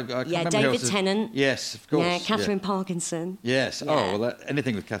cast it. I can't remember David Tennant. Yes, of course. Yeah, Catherine Parkinson. Yes. Yeah. Oh, well,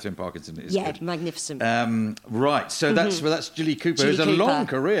 anything with Catherine Parkinson is good. Magnificent. Right. So that's Jilly Cooper. It's a long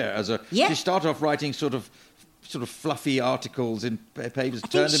career as a. She started off writing sort of fluffy articles in papers,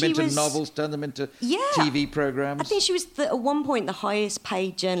 turned them into novels, turned them into TV programmes. I think she was at one point the highest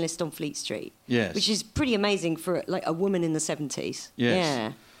paid journalist on Fleet Street. Yes. Which is pretty amazing for like a woman in the 70s. Yes.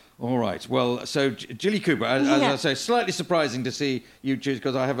 Yeah. All right. Well, so Jilly Cooper, as I say, slightly surprising to see you choose,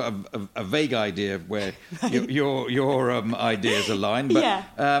 because I have a vague idea of where your ideas align. But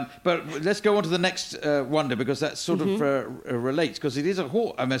but let's go on to the next wonder, because that sort of relates, because it is a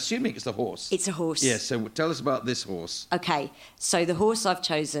horse. I'm assuming it's a horse. It's a horse. Yes. So tell us about this horse. Okay. So the horse I've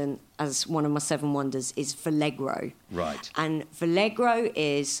chosen as one of my 7 wonders is Valegro. Right. And Valegro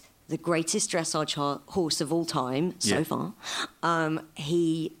is the greatest dressage horse of all time so far.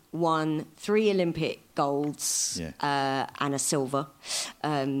 He won 3 Olympic golds and a silver.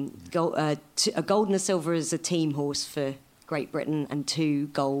 A gold and a silver as a team horse for Great Britain, and 2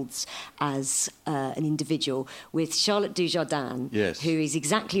 golds as an individual, with Charlotte Dujardin, who is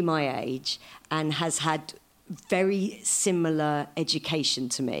exactly my age and has had very similar education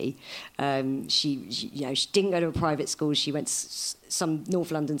to me. She didn't go to a private school. She went to some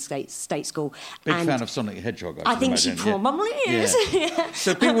North London state school. Big fan of Sonic the Hedgehog, I think she probably is. Yeah.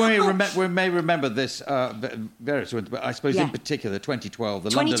 So people may remember this various ones, but I suppose in particular 2012, the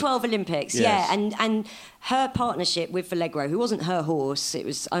 2012 Olympics, and her partnership with Vallegro, who wasn't her horse, it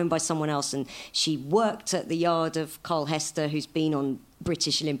was owned by someone else, and she worked at the yard of Carl Hester, who's been on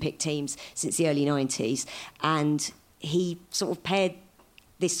British Olympic teams since the early 90s, and he sort of paired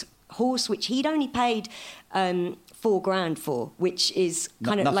this horse, which he'd only paid $4,000 for, which is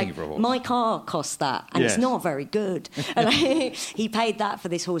kind of like my car cost that, and it's not very good. And he paid that for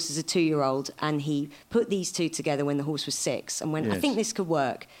this horse as a 2-year-old, and he put these two together when the horse was 6, and went, I think this could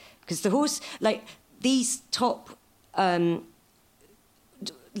work, because the horse, like these top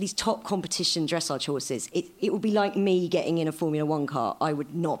competition dressage horses, it would be like me getting in a Formula One car. I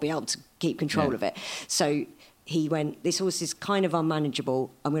would not be able to keep control of it. So he went, this horse is kind of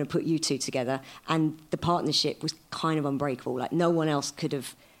unmanageable. I'm going to put you two together. And the partnership was kind of unbreakable. Like, no one else could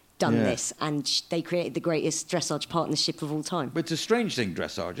have done this, and they created the greatest dressage partnership of all time. But it's a strange thing,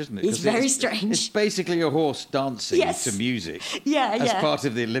 dressage, isn't it? It's very strange. It's basically a horse dancing to music as part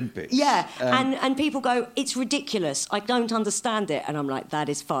of the Olympics. Yeah, and people go, it's ridiculous, I don't understand it. And I'm like, that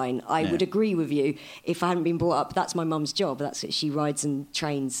is fine. I would agree with you if I hadn't been brought up. That's my mum's job. That's it. She rides and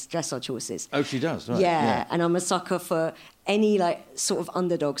trains dressage horses. Oh, she does, right. Yeah, and I'm a sucker for any sort of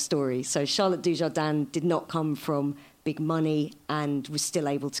underdog story. So Charlotte Dujardin did not come from big money and was still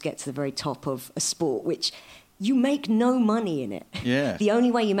able to get to the very top of a sport which you make no money in it. Yeah. The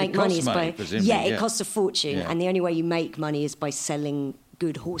only way you make money is by... it costs a fortune, and the only way you make money is by selling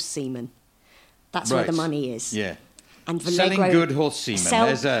good horse semen. That's where the money is. Yeah. And Vallegro, selling good horse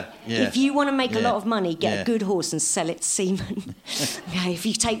semen. If you want to make a lot of money, get a good horse and sell it semen. If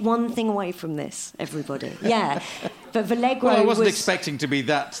you take one thing away from this, everybody. Yeah. But Vallegro I wasn't expecting to be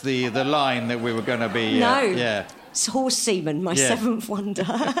that's the line that we were going to be... No. It's horse semen, my seventh wonder.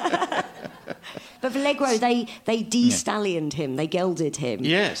 But Vallegro, they de-stallioned him, they gelded him.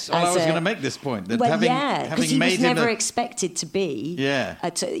 Yes, I was going to make this point. That because he was never expected to be. Yeah.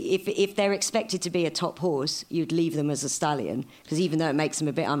 If they're expected to be a top horse, you'd leave them as a stallion, because even though it makes them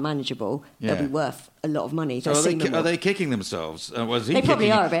a bit unmanageable, they'll be worth a lot of money. So are they kicking themselves? They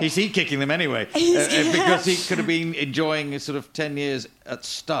probably are a bit. Is he kicking them anyway? Because he could have been enjoying sort of 10 years at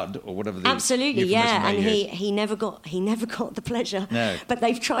stud or whatever. Absolutely, and he never got the pleasure. No. But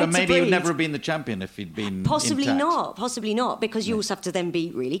they've tried. But maybe he'd never have been the champion if he'd been possibly intact. not, because you also have to then be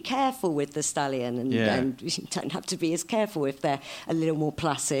really careful with the stallion, and you don't have to be as careful if they're a little more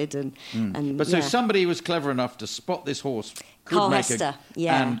placid So somebody was clever enough to spot this horse. Carl Hester,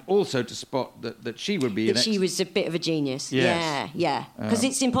 and also to spot that she would be... She was a bit of a genius. Yes. Yeah. Because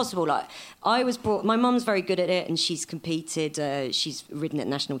it's impossible. Like, I was brought... My mum's very good at it, and she's competed. She's ridden at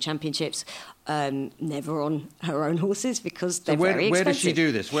national championships, never on her own horses, because they're very expensive. Where does she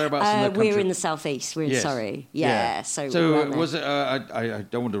do this? Whereabouts in the country? We're in the southeast. We're in Surrey. Yeah. So was it... I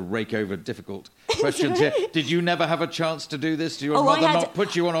don't want to rake over difficult questions here. Did you never have a chance to do this? Did your mother not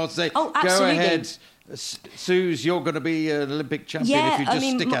put you on or say, go ahead... Sooz, you're going to be an Olympic champion if you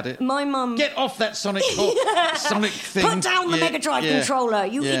just stick at it. My mum... Get off that Sonic thing. Put down the Mega Drive controller,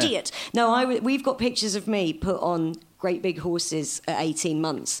 you idiot. No, we've got pictures of me put on great big horses at 18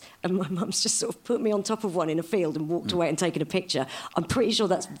 months, and my mum's just sort of put me on top of one in a field and walked away and taken a picture. I'm pretty sure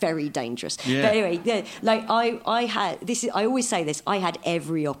that's very dangerous. Yeah. But anyway, I had... I always say this, I had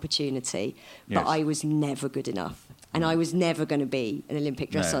every opportunity, but I was never good enough. And I was never going to be an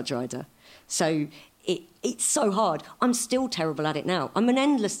Olympic dressage rider. So... It's so hard. I'm still terrible at it now. I'm an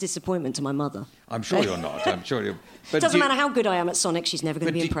endless disappointment to my mother. I'm sure you're not. I'm sure you're... But doesn't matter how good I am at Sonic, she's never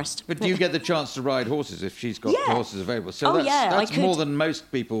going to be impressed. But do you get the chance to ride horses if she's got horses available? So that's more than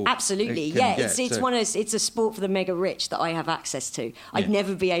most people Absolutely, can get. It's a sport for the mega rich that I have access to. I'd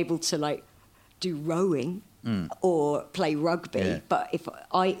never be able to, do rowing or play rugby. Yeah. But if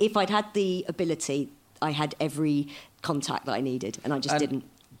I'd had the ability, I had every contact that I needed, and I just didn't.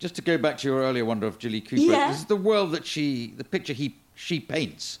 Just to go back to your earlier wonder of Jilly Cooper, this is the world that the picture she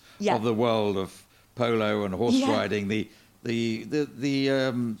paints of the world of polo and horse riding, the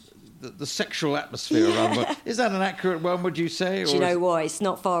sexual atmosphere around the world. Is that an accurate one, would you say? Do you know what? It's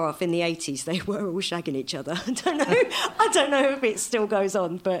not far off. In the 80s, they were all shagging each other. I don't know if it still goes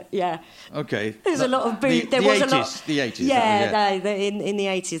on, but yeah. Okay. There's a lot of booze. The 80s. Yeah, in the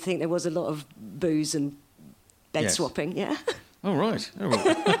 80s, I think there was a lot of booze and bed swapping, Oh, right.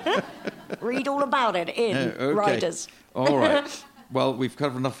 Read all about it in Riders. All right. Well, we've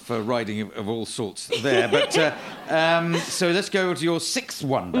covered enough riding of all sorts there, but so let's go to your sixth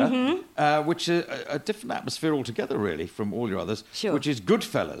wonder, which is a different atmosphere altogether, really, from all your others, which is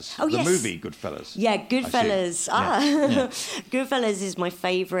Goodfellas, the movie Goodfellas. Yeah, Goodfellas. Goodfellas is my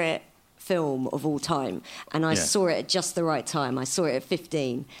favourite film of all time, and I saw it at just the right time. I saw it at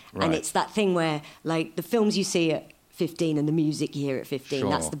 15, and it's that thing where, like, the films you see at 15 and the music you hear at 15,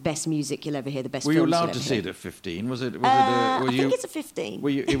 that's the best music you'll ever hear, the best films you'll ever hear. Were you allowed to see it at 15? Was it? I think it's a 15.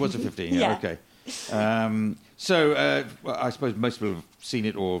 It was a 15, yeah, okay. So I suppose most people have seen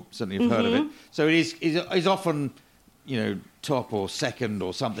it or certainly have heard of it. So it is often, top or second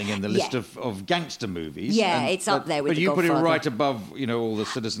or something in the list of gangster movies. Yeah, it's up there with The Godfather. But you put it right above, all the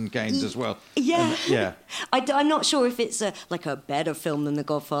Citizen Kanes as well. Yeah. I'm not sure if it's a better film than The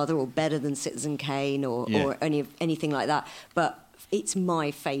Godfather or better than Citizen Kane or anything like that, but it's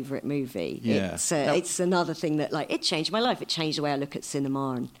my favourite movie. Yeah. It's another thing that, it changed my life. It changed the way I look at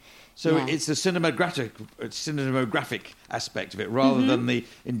cinema. And so it's the cinematographic aspect of it rather than the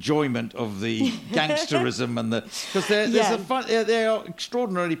enjoyment of the gangsterism and because they are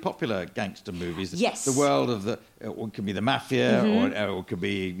extraordinarily popular gangster movies. Yes. The world of it could be the mafia or it could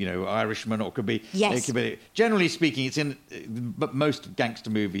be Irishman or it could be generally speaking but most gangster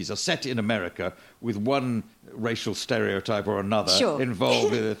movies are set in America with one racial stereotype or another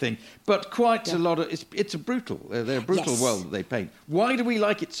involved with the thing, but quite a lot of they're a brutal world that they paint. Why do we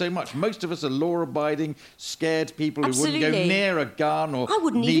like it so much? Most of us are law-abiding, scared people who wouldn't go near a gun or I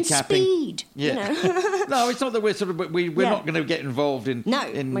wouldn't even speed. Yeah. No, it's not that we're not going to get involved in. No,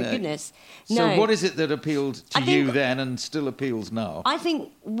 my goodness. No. So what is it that appealed to you then and still appeals now? I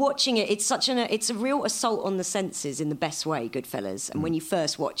think watching it, it's a real assault on the senses in the best way, Goodfellas. And when you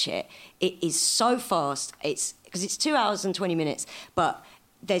first watch it, it is so fast. Because it's 2 hours and 20 minutes, but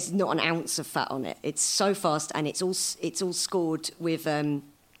there's not an ounce of fat on it. It's so fast, and it's all scored with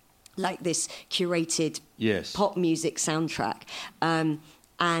this curated pop music soundtrack,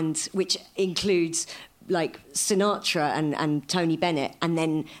 and which includes Sinatra and Tony Bennett, and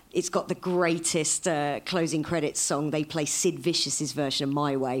then it's got the greatest closing credits song. They play Sid Vicious's version of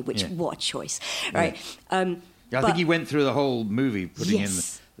My Way, which what a choice, right? I think he went through the whole movie putting in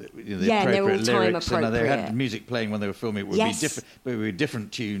the appropriate lyrics, and they had music playing when they were filming. It would be different, but it would be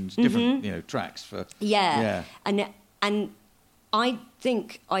different tunes, different tracks for. And I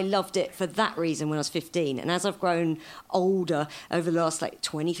think I loved it for that reason when I was 15. And as I've grown older over the last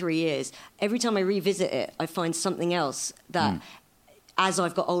 23 years, every time I revisit it, I find something else that as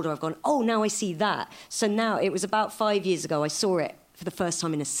I've got older, I've gone, oh, now I see that. So now it was about 5 years ago I saw it for the first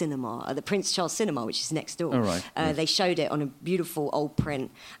time in a cinema, at the Prince Charles Cinema, which is next door. Oh, right. They showed it on a beautiful old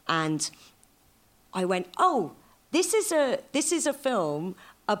print. And I went, oh, this is a film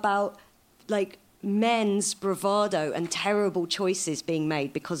about men's bravado and terrible choices being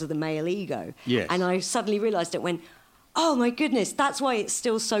made because of the male ego. Yes. And I suddenly realised it went, oh my goodness, that's why it's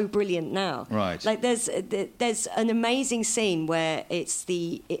still so brilliant now. Right. There's an amazing scene where it's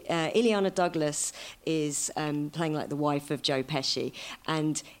Ileana Douglas is playing the wife of Joe Pesci,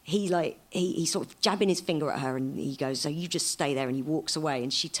 and he sort of jabbing his finger at her, and he goes, so you just stay there, and he walks away,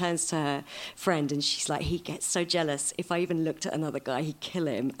 and she turns to her friend and she's like, he gets so jealous, if I even looked at another guy he'd kill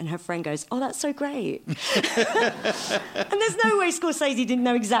him. And her friend goes, oh, that's so great. And there's no way Scorsese didn't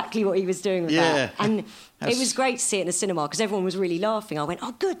know exactly what he was doing with that. And it was great to see it in the cinema because everyone was really laughing. I went,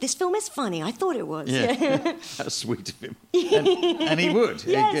 oh, good, this film is funny. I thought it was. Yeah. That's sweet of him. And he would.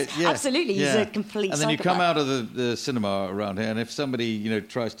 Yes, absolutely. He's a complete And then psychopath. you come out of the cinema around here, and if somebody,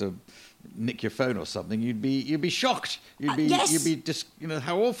 tries to nick your phone or something, you'd be shocked. You'd be just,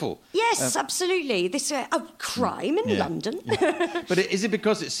 how awful. Yes, absolutely. This a crime in London. Yeah. But is it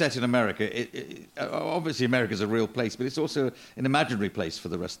because it's set in America? Obviously, America's a real place, but it's also an imaginary place for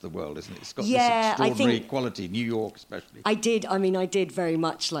the rest of the world, isn't it? It's got this extraordinary quality, New York especially. I did very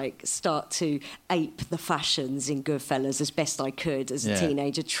much start to ape the fashions in Goodfellas as best I could as a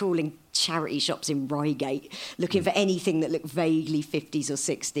teenager, trawling charity shops in Reigate, looking for anything that looked vaguely 50s or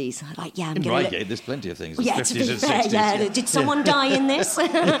 60s. In Reigate, there's plenty of things. 50s and fair, 60s. Did someone die in this?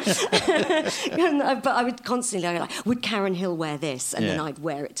 But I would constantly go would Karen Hill wear this? And then I'd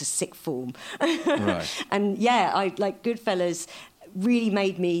wear it to sick form. Right. And Goodfellas really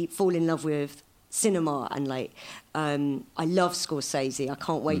made me fall in love with cinema, and I love Scorsese. I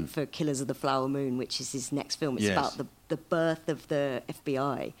can't wait for Killers of the Flower Moon, which is his next film. It's about the birth of the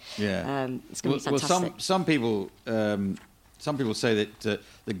FBI. Yeah, it's going to be fantastic. Well, some people say that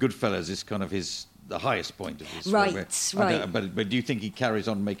the Goodfellas is kind of the highest point of his right. But do you think he carries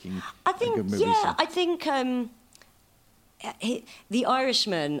on making good movies? Yeah, I think The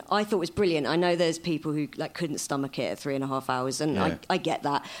Irishman, I thought was brilliant. I know there's people who couldn't stomach it at 3.5 hours, and I get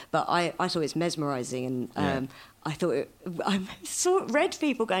that. But I thought it was mesmerising, and I read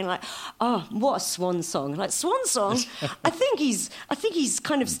people going like, "Oh, what a swan song!" Like swan song. I think he's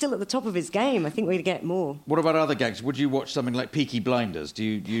kind of still at the top of his game. I think we're going to get more. What about other gags? Would you watch something like Peaky Blinders? Do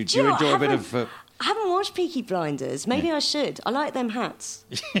you enjoy a bit of? I haven't watched Peaky Blinders. Maybe I should. I like them hats.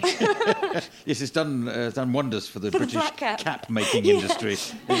 Yes, it's done wonders for the British cap-making industry.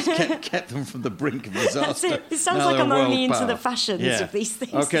 It's kept them from the brink of disaster. It sounds like I'm only into the fashions of these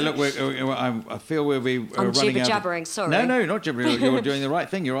things. Okay, look, I feel we're running out. I'm jibber-jabbering, sorry. No, not jibbering. You're doing the right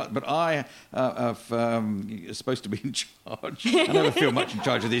thing. You're right. But I am supposed to be in charge. I never feel much in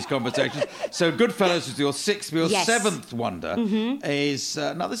charge of these conversations. So Goodfellas is your sixth, your seventh wonder is...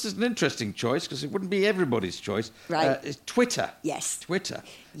 now, this is an interesting choice because it wouldn't be everybody's choice. Right. It's Twitter. Yes. Twitter.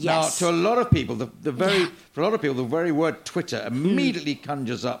 Yes. Now, to a lot of people, for a lot of people, the very word Twitter immediately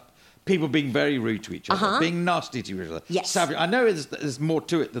conjures up people being very rude to each other, being nasty to each other. Yes. Savage. I know there's more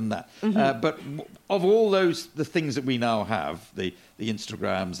to it than that. But of all the things that we now have, the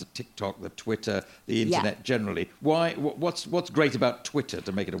Instagrams, the TikTok, the Twitter, the internet generally, what's great about Twitter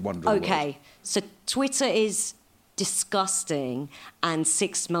to make it a wonderful world? Okay, so Twitter is disgusting, and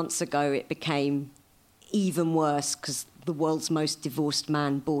 6 months ago it became even worse because the world's most divorced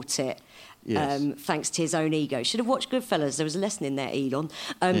man bought it. Yes. Thanks to his own ego. Should have watched Goodfellas. There was a lesson in there, Elon.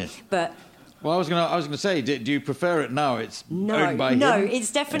 But well, I was going to say, do you prefer it now? It's owned by him? No,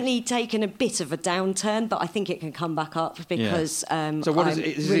 it's definitely taken a bit of a downturn, but I think it can can come back up because. So what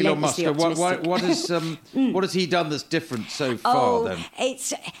is Elon Musk? What has he done that's different so far?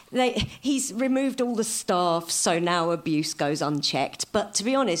 Then he's removed all the staff, so now abuse goes unchecked. But to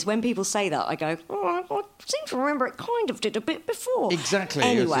be honest, when people say that, I go, I seem to remember it kind of did a bit before. Exactly.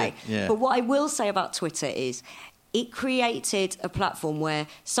 Anyway, but what I will say about Twitter is, it created a platform where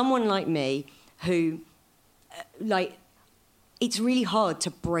someone like me, who, it's really hard to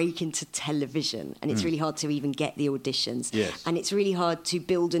break into television, and it's really hard to even get the auditions. Yes. And it's really hard to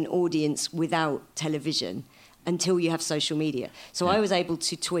build an audience without television until you have social media. So I was able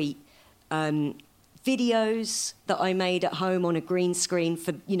to tweet videos that I made at home on a green screen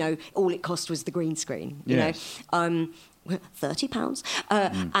for, all it cost was the green screen, you know, £30.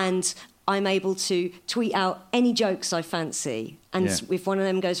 And I'm able to tweet out any jokes I fancy. And if one of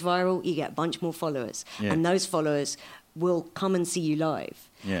them goes viral, you get a bunch more followers. Yeah. And those followers will come and see you live.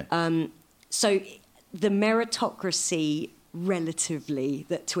 Yeah. So the meritocracy, relatively,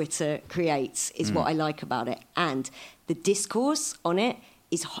 that Twitter creates is what I like about it. And the discourse on it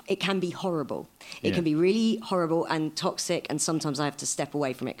can be horrible. It can be really horrible and toxic, and sometimes I have to step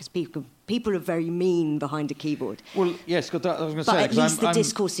away from it because people are very mean behind a keyboard. Well, yes, I was going to say... But at least the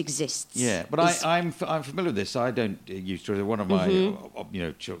discourse exists. Yeah, but I'm familiar with this. I don't use Twitter. One of my,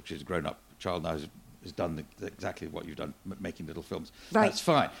 she's a grown-up child now, has done exactly what you've done, making little films. Right. That's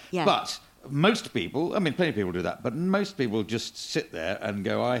fine. Yeah. But... most people, plenty of people do that, but most people just sit there and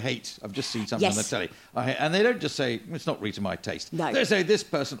go, I've just seen something on the telly. And they don't just say, it's not really to my taste. No. They say, this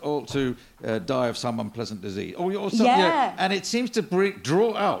person ought to die of some unpleasant disease. Or something, and it seems to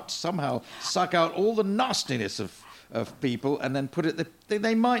suck out all the nastiness of people and then put it,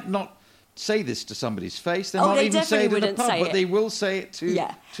 they might not say this to somebody's face. They might even say it in the pub, but they will say it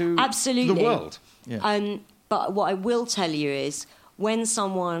to absolutely. The world. Yeah. But what I will tell you is, when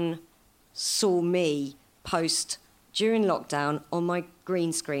someone saw me post during lockdown on my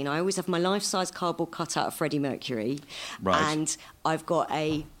green screen, I always have my life-size cardboard cutout of Freddie Mercury, and I've got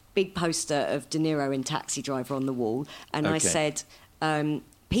a big poster of De Niro in Taxi Driver on the wall, and I said,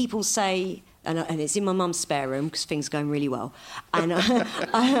 people say... And it's in my mum's spare room because things are going really well. And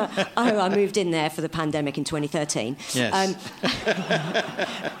I moved in there for the pandemic in 2013. Yes.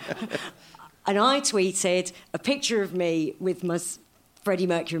 And I tweeted a picture of me with my Freddie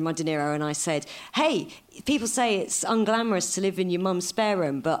Mercury and my De Niro, and I said, hey, people say it's unglamorous to live in your mum's spare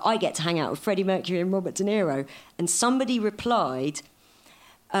room, but I get to hang out with Freddie Mercury and Robert De Niro. And somebody replied,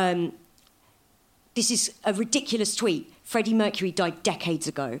 this is a ridiculous tweet. Freddie Mercury died decades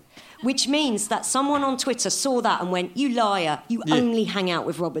ago. Which means that someone on Twitter saw that and went, you liar, you only hang out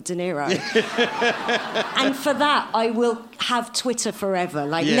with Robert De Niro. And for that, I will have Twitter forever.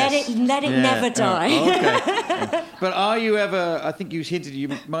 Let it never die. But are you ever, I think you hinted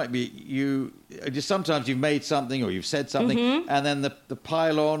you might be, just sometimes you've made something or you've said something and then the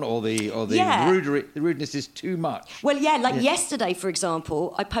pile-on or the rudeness is too much. Well, yesterday, for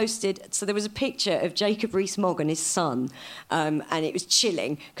example, I posted, so there was a picture of Jacob Rees-Mogg and his son and it was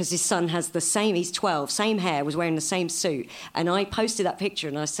chilling because his son has the same, he's 12, same hair, was wearing the same suit. And I posted that picture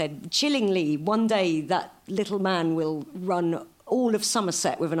and I said, chillingly, one day that little man will run all of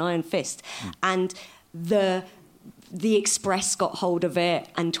Somerset with an iron fist. And the Express got hold of it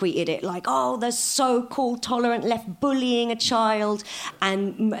and tweeted it like, oh, the so-called tolerant left bullying a child.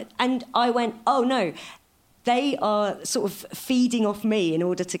 And I went, oh, no, they are sort of feeding off me in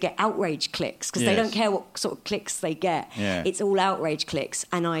order to get outrage clicks because they don't care what sort of clicks they get. Yeah. It's all outrage clicks.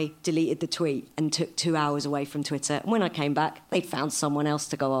 And I deleted the tweet and took 2 hours away from Twitter. And when I came back, they found someone else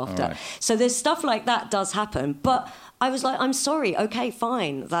to go after. Right. So there's stuff like that does happen. But I was like, I'm sorry, okay,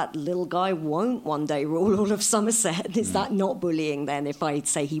 fine. That little guy won't one day rule all of Somerset. Is that not bullying then if I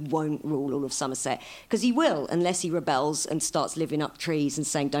say he won't rule all of Somerset? Because he will, unless he rebels and starts living up trees and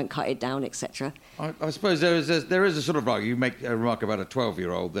saying don't cut it down, etc. I suppose there is a sort of like, you make a remark about a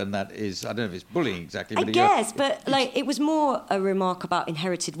 12-year-old, then that is, I don't know if it's bullying exactly. But but like it was more a remark about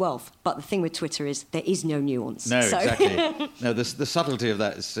inherited wealth. But the thing with Twitter is there is no nuance. No, exactly. No, the subtlety of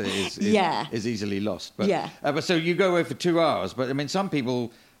that is easily lost. But, but so you go away for 2 hours, but I mean, some people,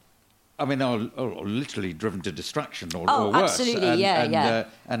 I mean, are literally driven to distraction or worse. Absolutely,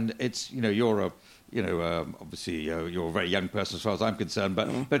 and it's, you're obviously you're a very young person as far as I'm concerned,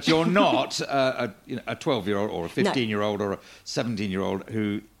 but you're not a 12-year-old or a 15-year-old or a 17-year-old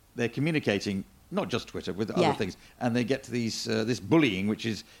who they're communicating. Not just Twitter, with other things, and they get to these this bullying, which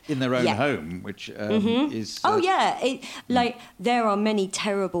is in their own home, which is. There are many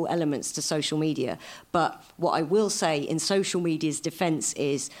terrible elements to social media, but what I will say in social media's defence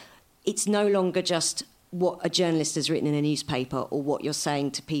is, it's no longer just what a journalist has written in a newspaper or what you're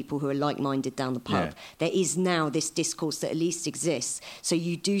saying to people who are like-minded down the pub. There is now this discourse that at least exists, so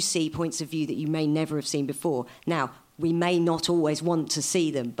you do see points of view that you may never have seen before. Now, we may not always want to see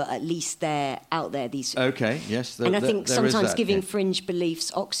them, but at least they're out there. These and I think sometimes giving fringe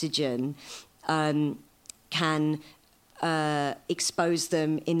beliefs oxygen can expose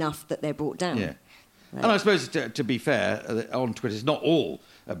them enough that they're brought down. Yeah. And I suppose, to be fair, on Twitter, it's not all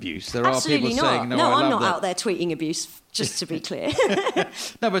abuse. There Absolutely are people saying, I'm not out there tweeting abuse, just to be clear.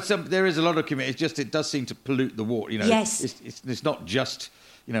 No, but there is a lot of community. It's just, it does seem to pollute the water. Yes. It's not just...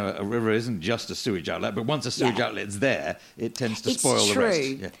 a river isn't just a sewage outlet, but once a sewage outlet's there, it tends to spoil the rest.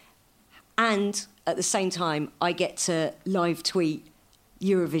 It's true. And at the same time, I get to live tweet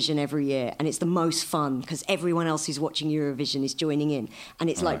Eurovision every year, and it's the most fun because everyone else who's watching Eurovision is joining in,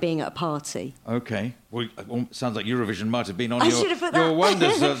 and it's like being at a party. Okay. Well, sounds like Eurovision might have been on your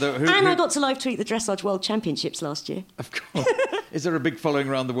wonders. And I got to live tweet the Dressage World Championships last year. Of course. Is there a big following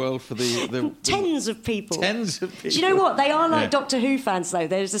around the world for the Tens of people. Tens of people. Do you know what? They are like Doctor Who fans, though.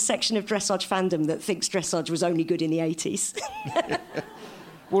 There's a section of dressage fandom that thinks dressage was only good in the 80s.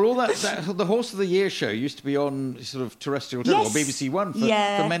 Well, all that the Horse of the Year show used to be on sort of terrestrial television, or BBC One for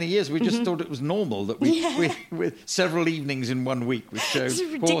many years. We just thought it was normal that we with several evenings in 1 week we showed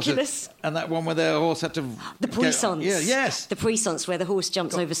horses. And that one where the horse had to... The puissance. Yes. The puissance where the horse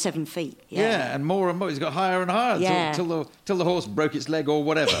jumps over 7 feet. Yeah, and more. He's got higher and higher till the horse broke its leg or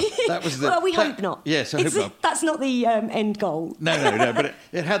whatever. That was well, we hope not. Yes, I hope not. That's not the end goal. No, but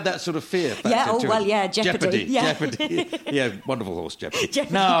it had that sort of fear factor to it. Jeopardy. Jeopardy. Yeah, wonderful horse,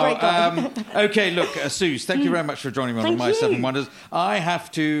 Jeopardy. Now, okay, look, Sooz, thank you very much for joining me on My Seven Wonders. I have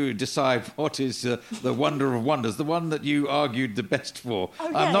to decide what is the wonder of wonders, the one that you argued the best for.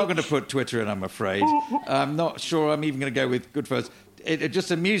 Okay. I'm not going to put Twitter in, I'm afraid. I'm not sure I'm even going to go with Goodfellas. It just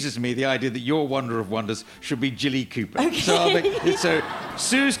amuses me, the idea that your wonder of wonders should be Jilly Cooper. Okay. So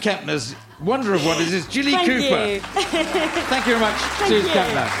Sooz Kempner's wonder of wonders is Jilly Cooper. Thank you very much, Sooz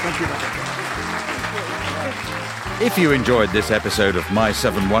Kempner. Thank you very much. If you enjoyed this episode of My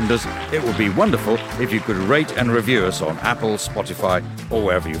Seven Wonders, it would be wonderful if you could rate and review us on Apple, Spotify, or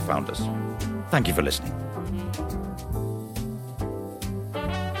wherever you found us. Thank you for listening.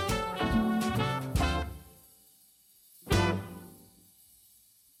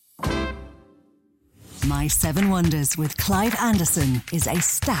 My Seven Wonders with Clive Anderson is a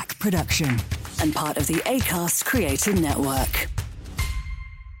Stack production and part of the Acast Creator Network.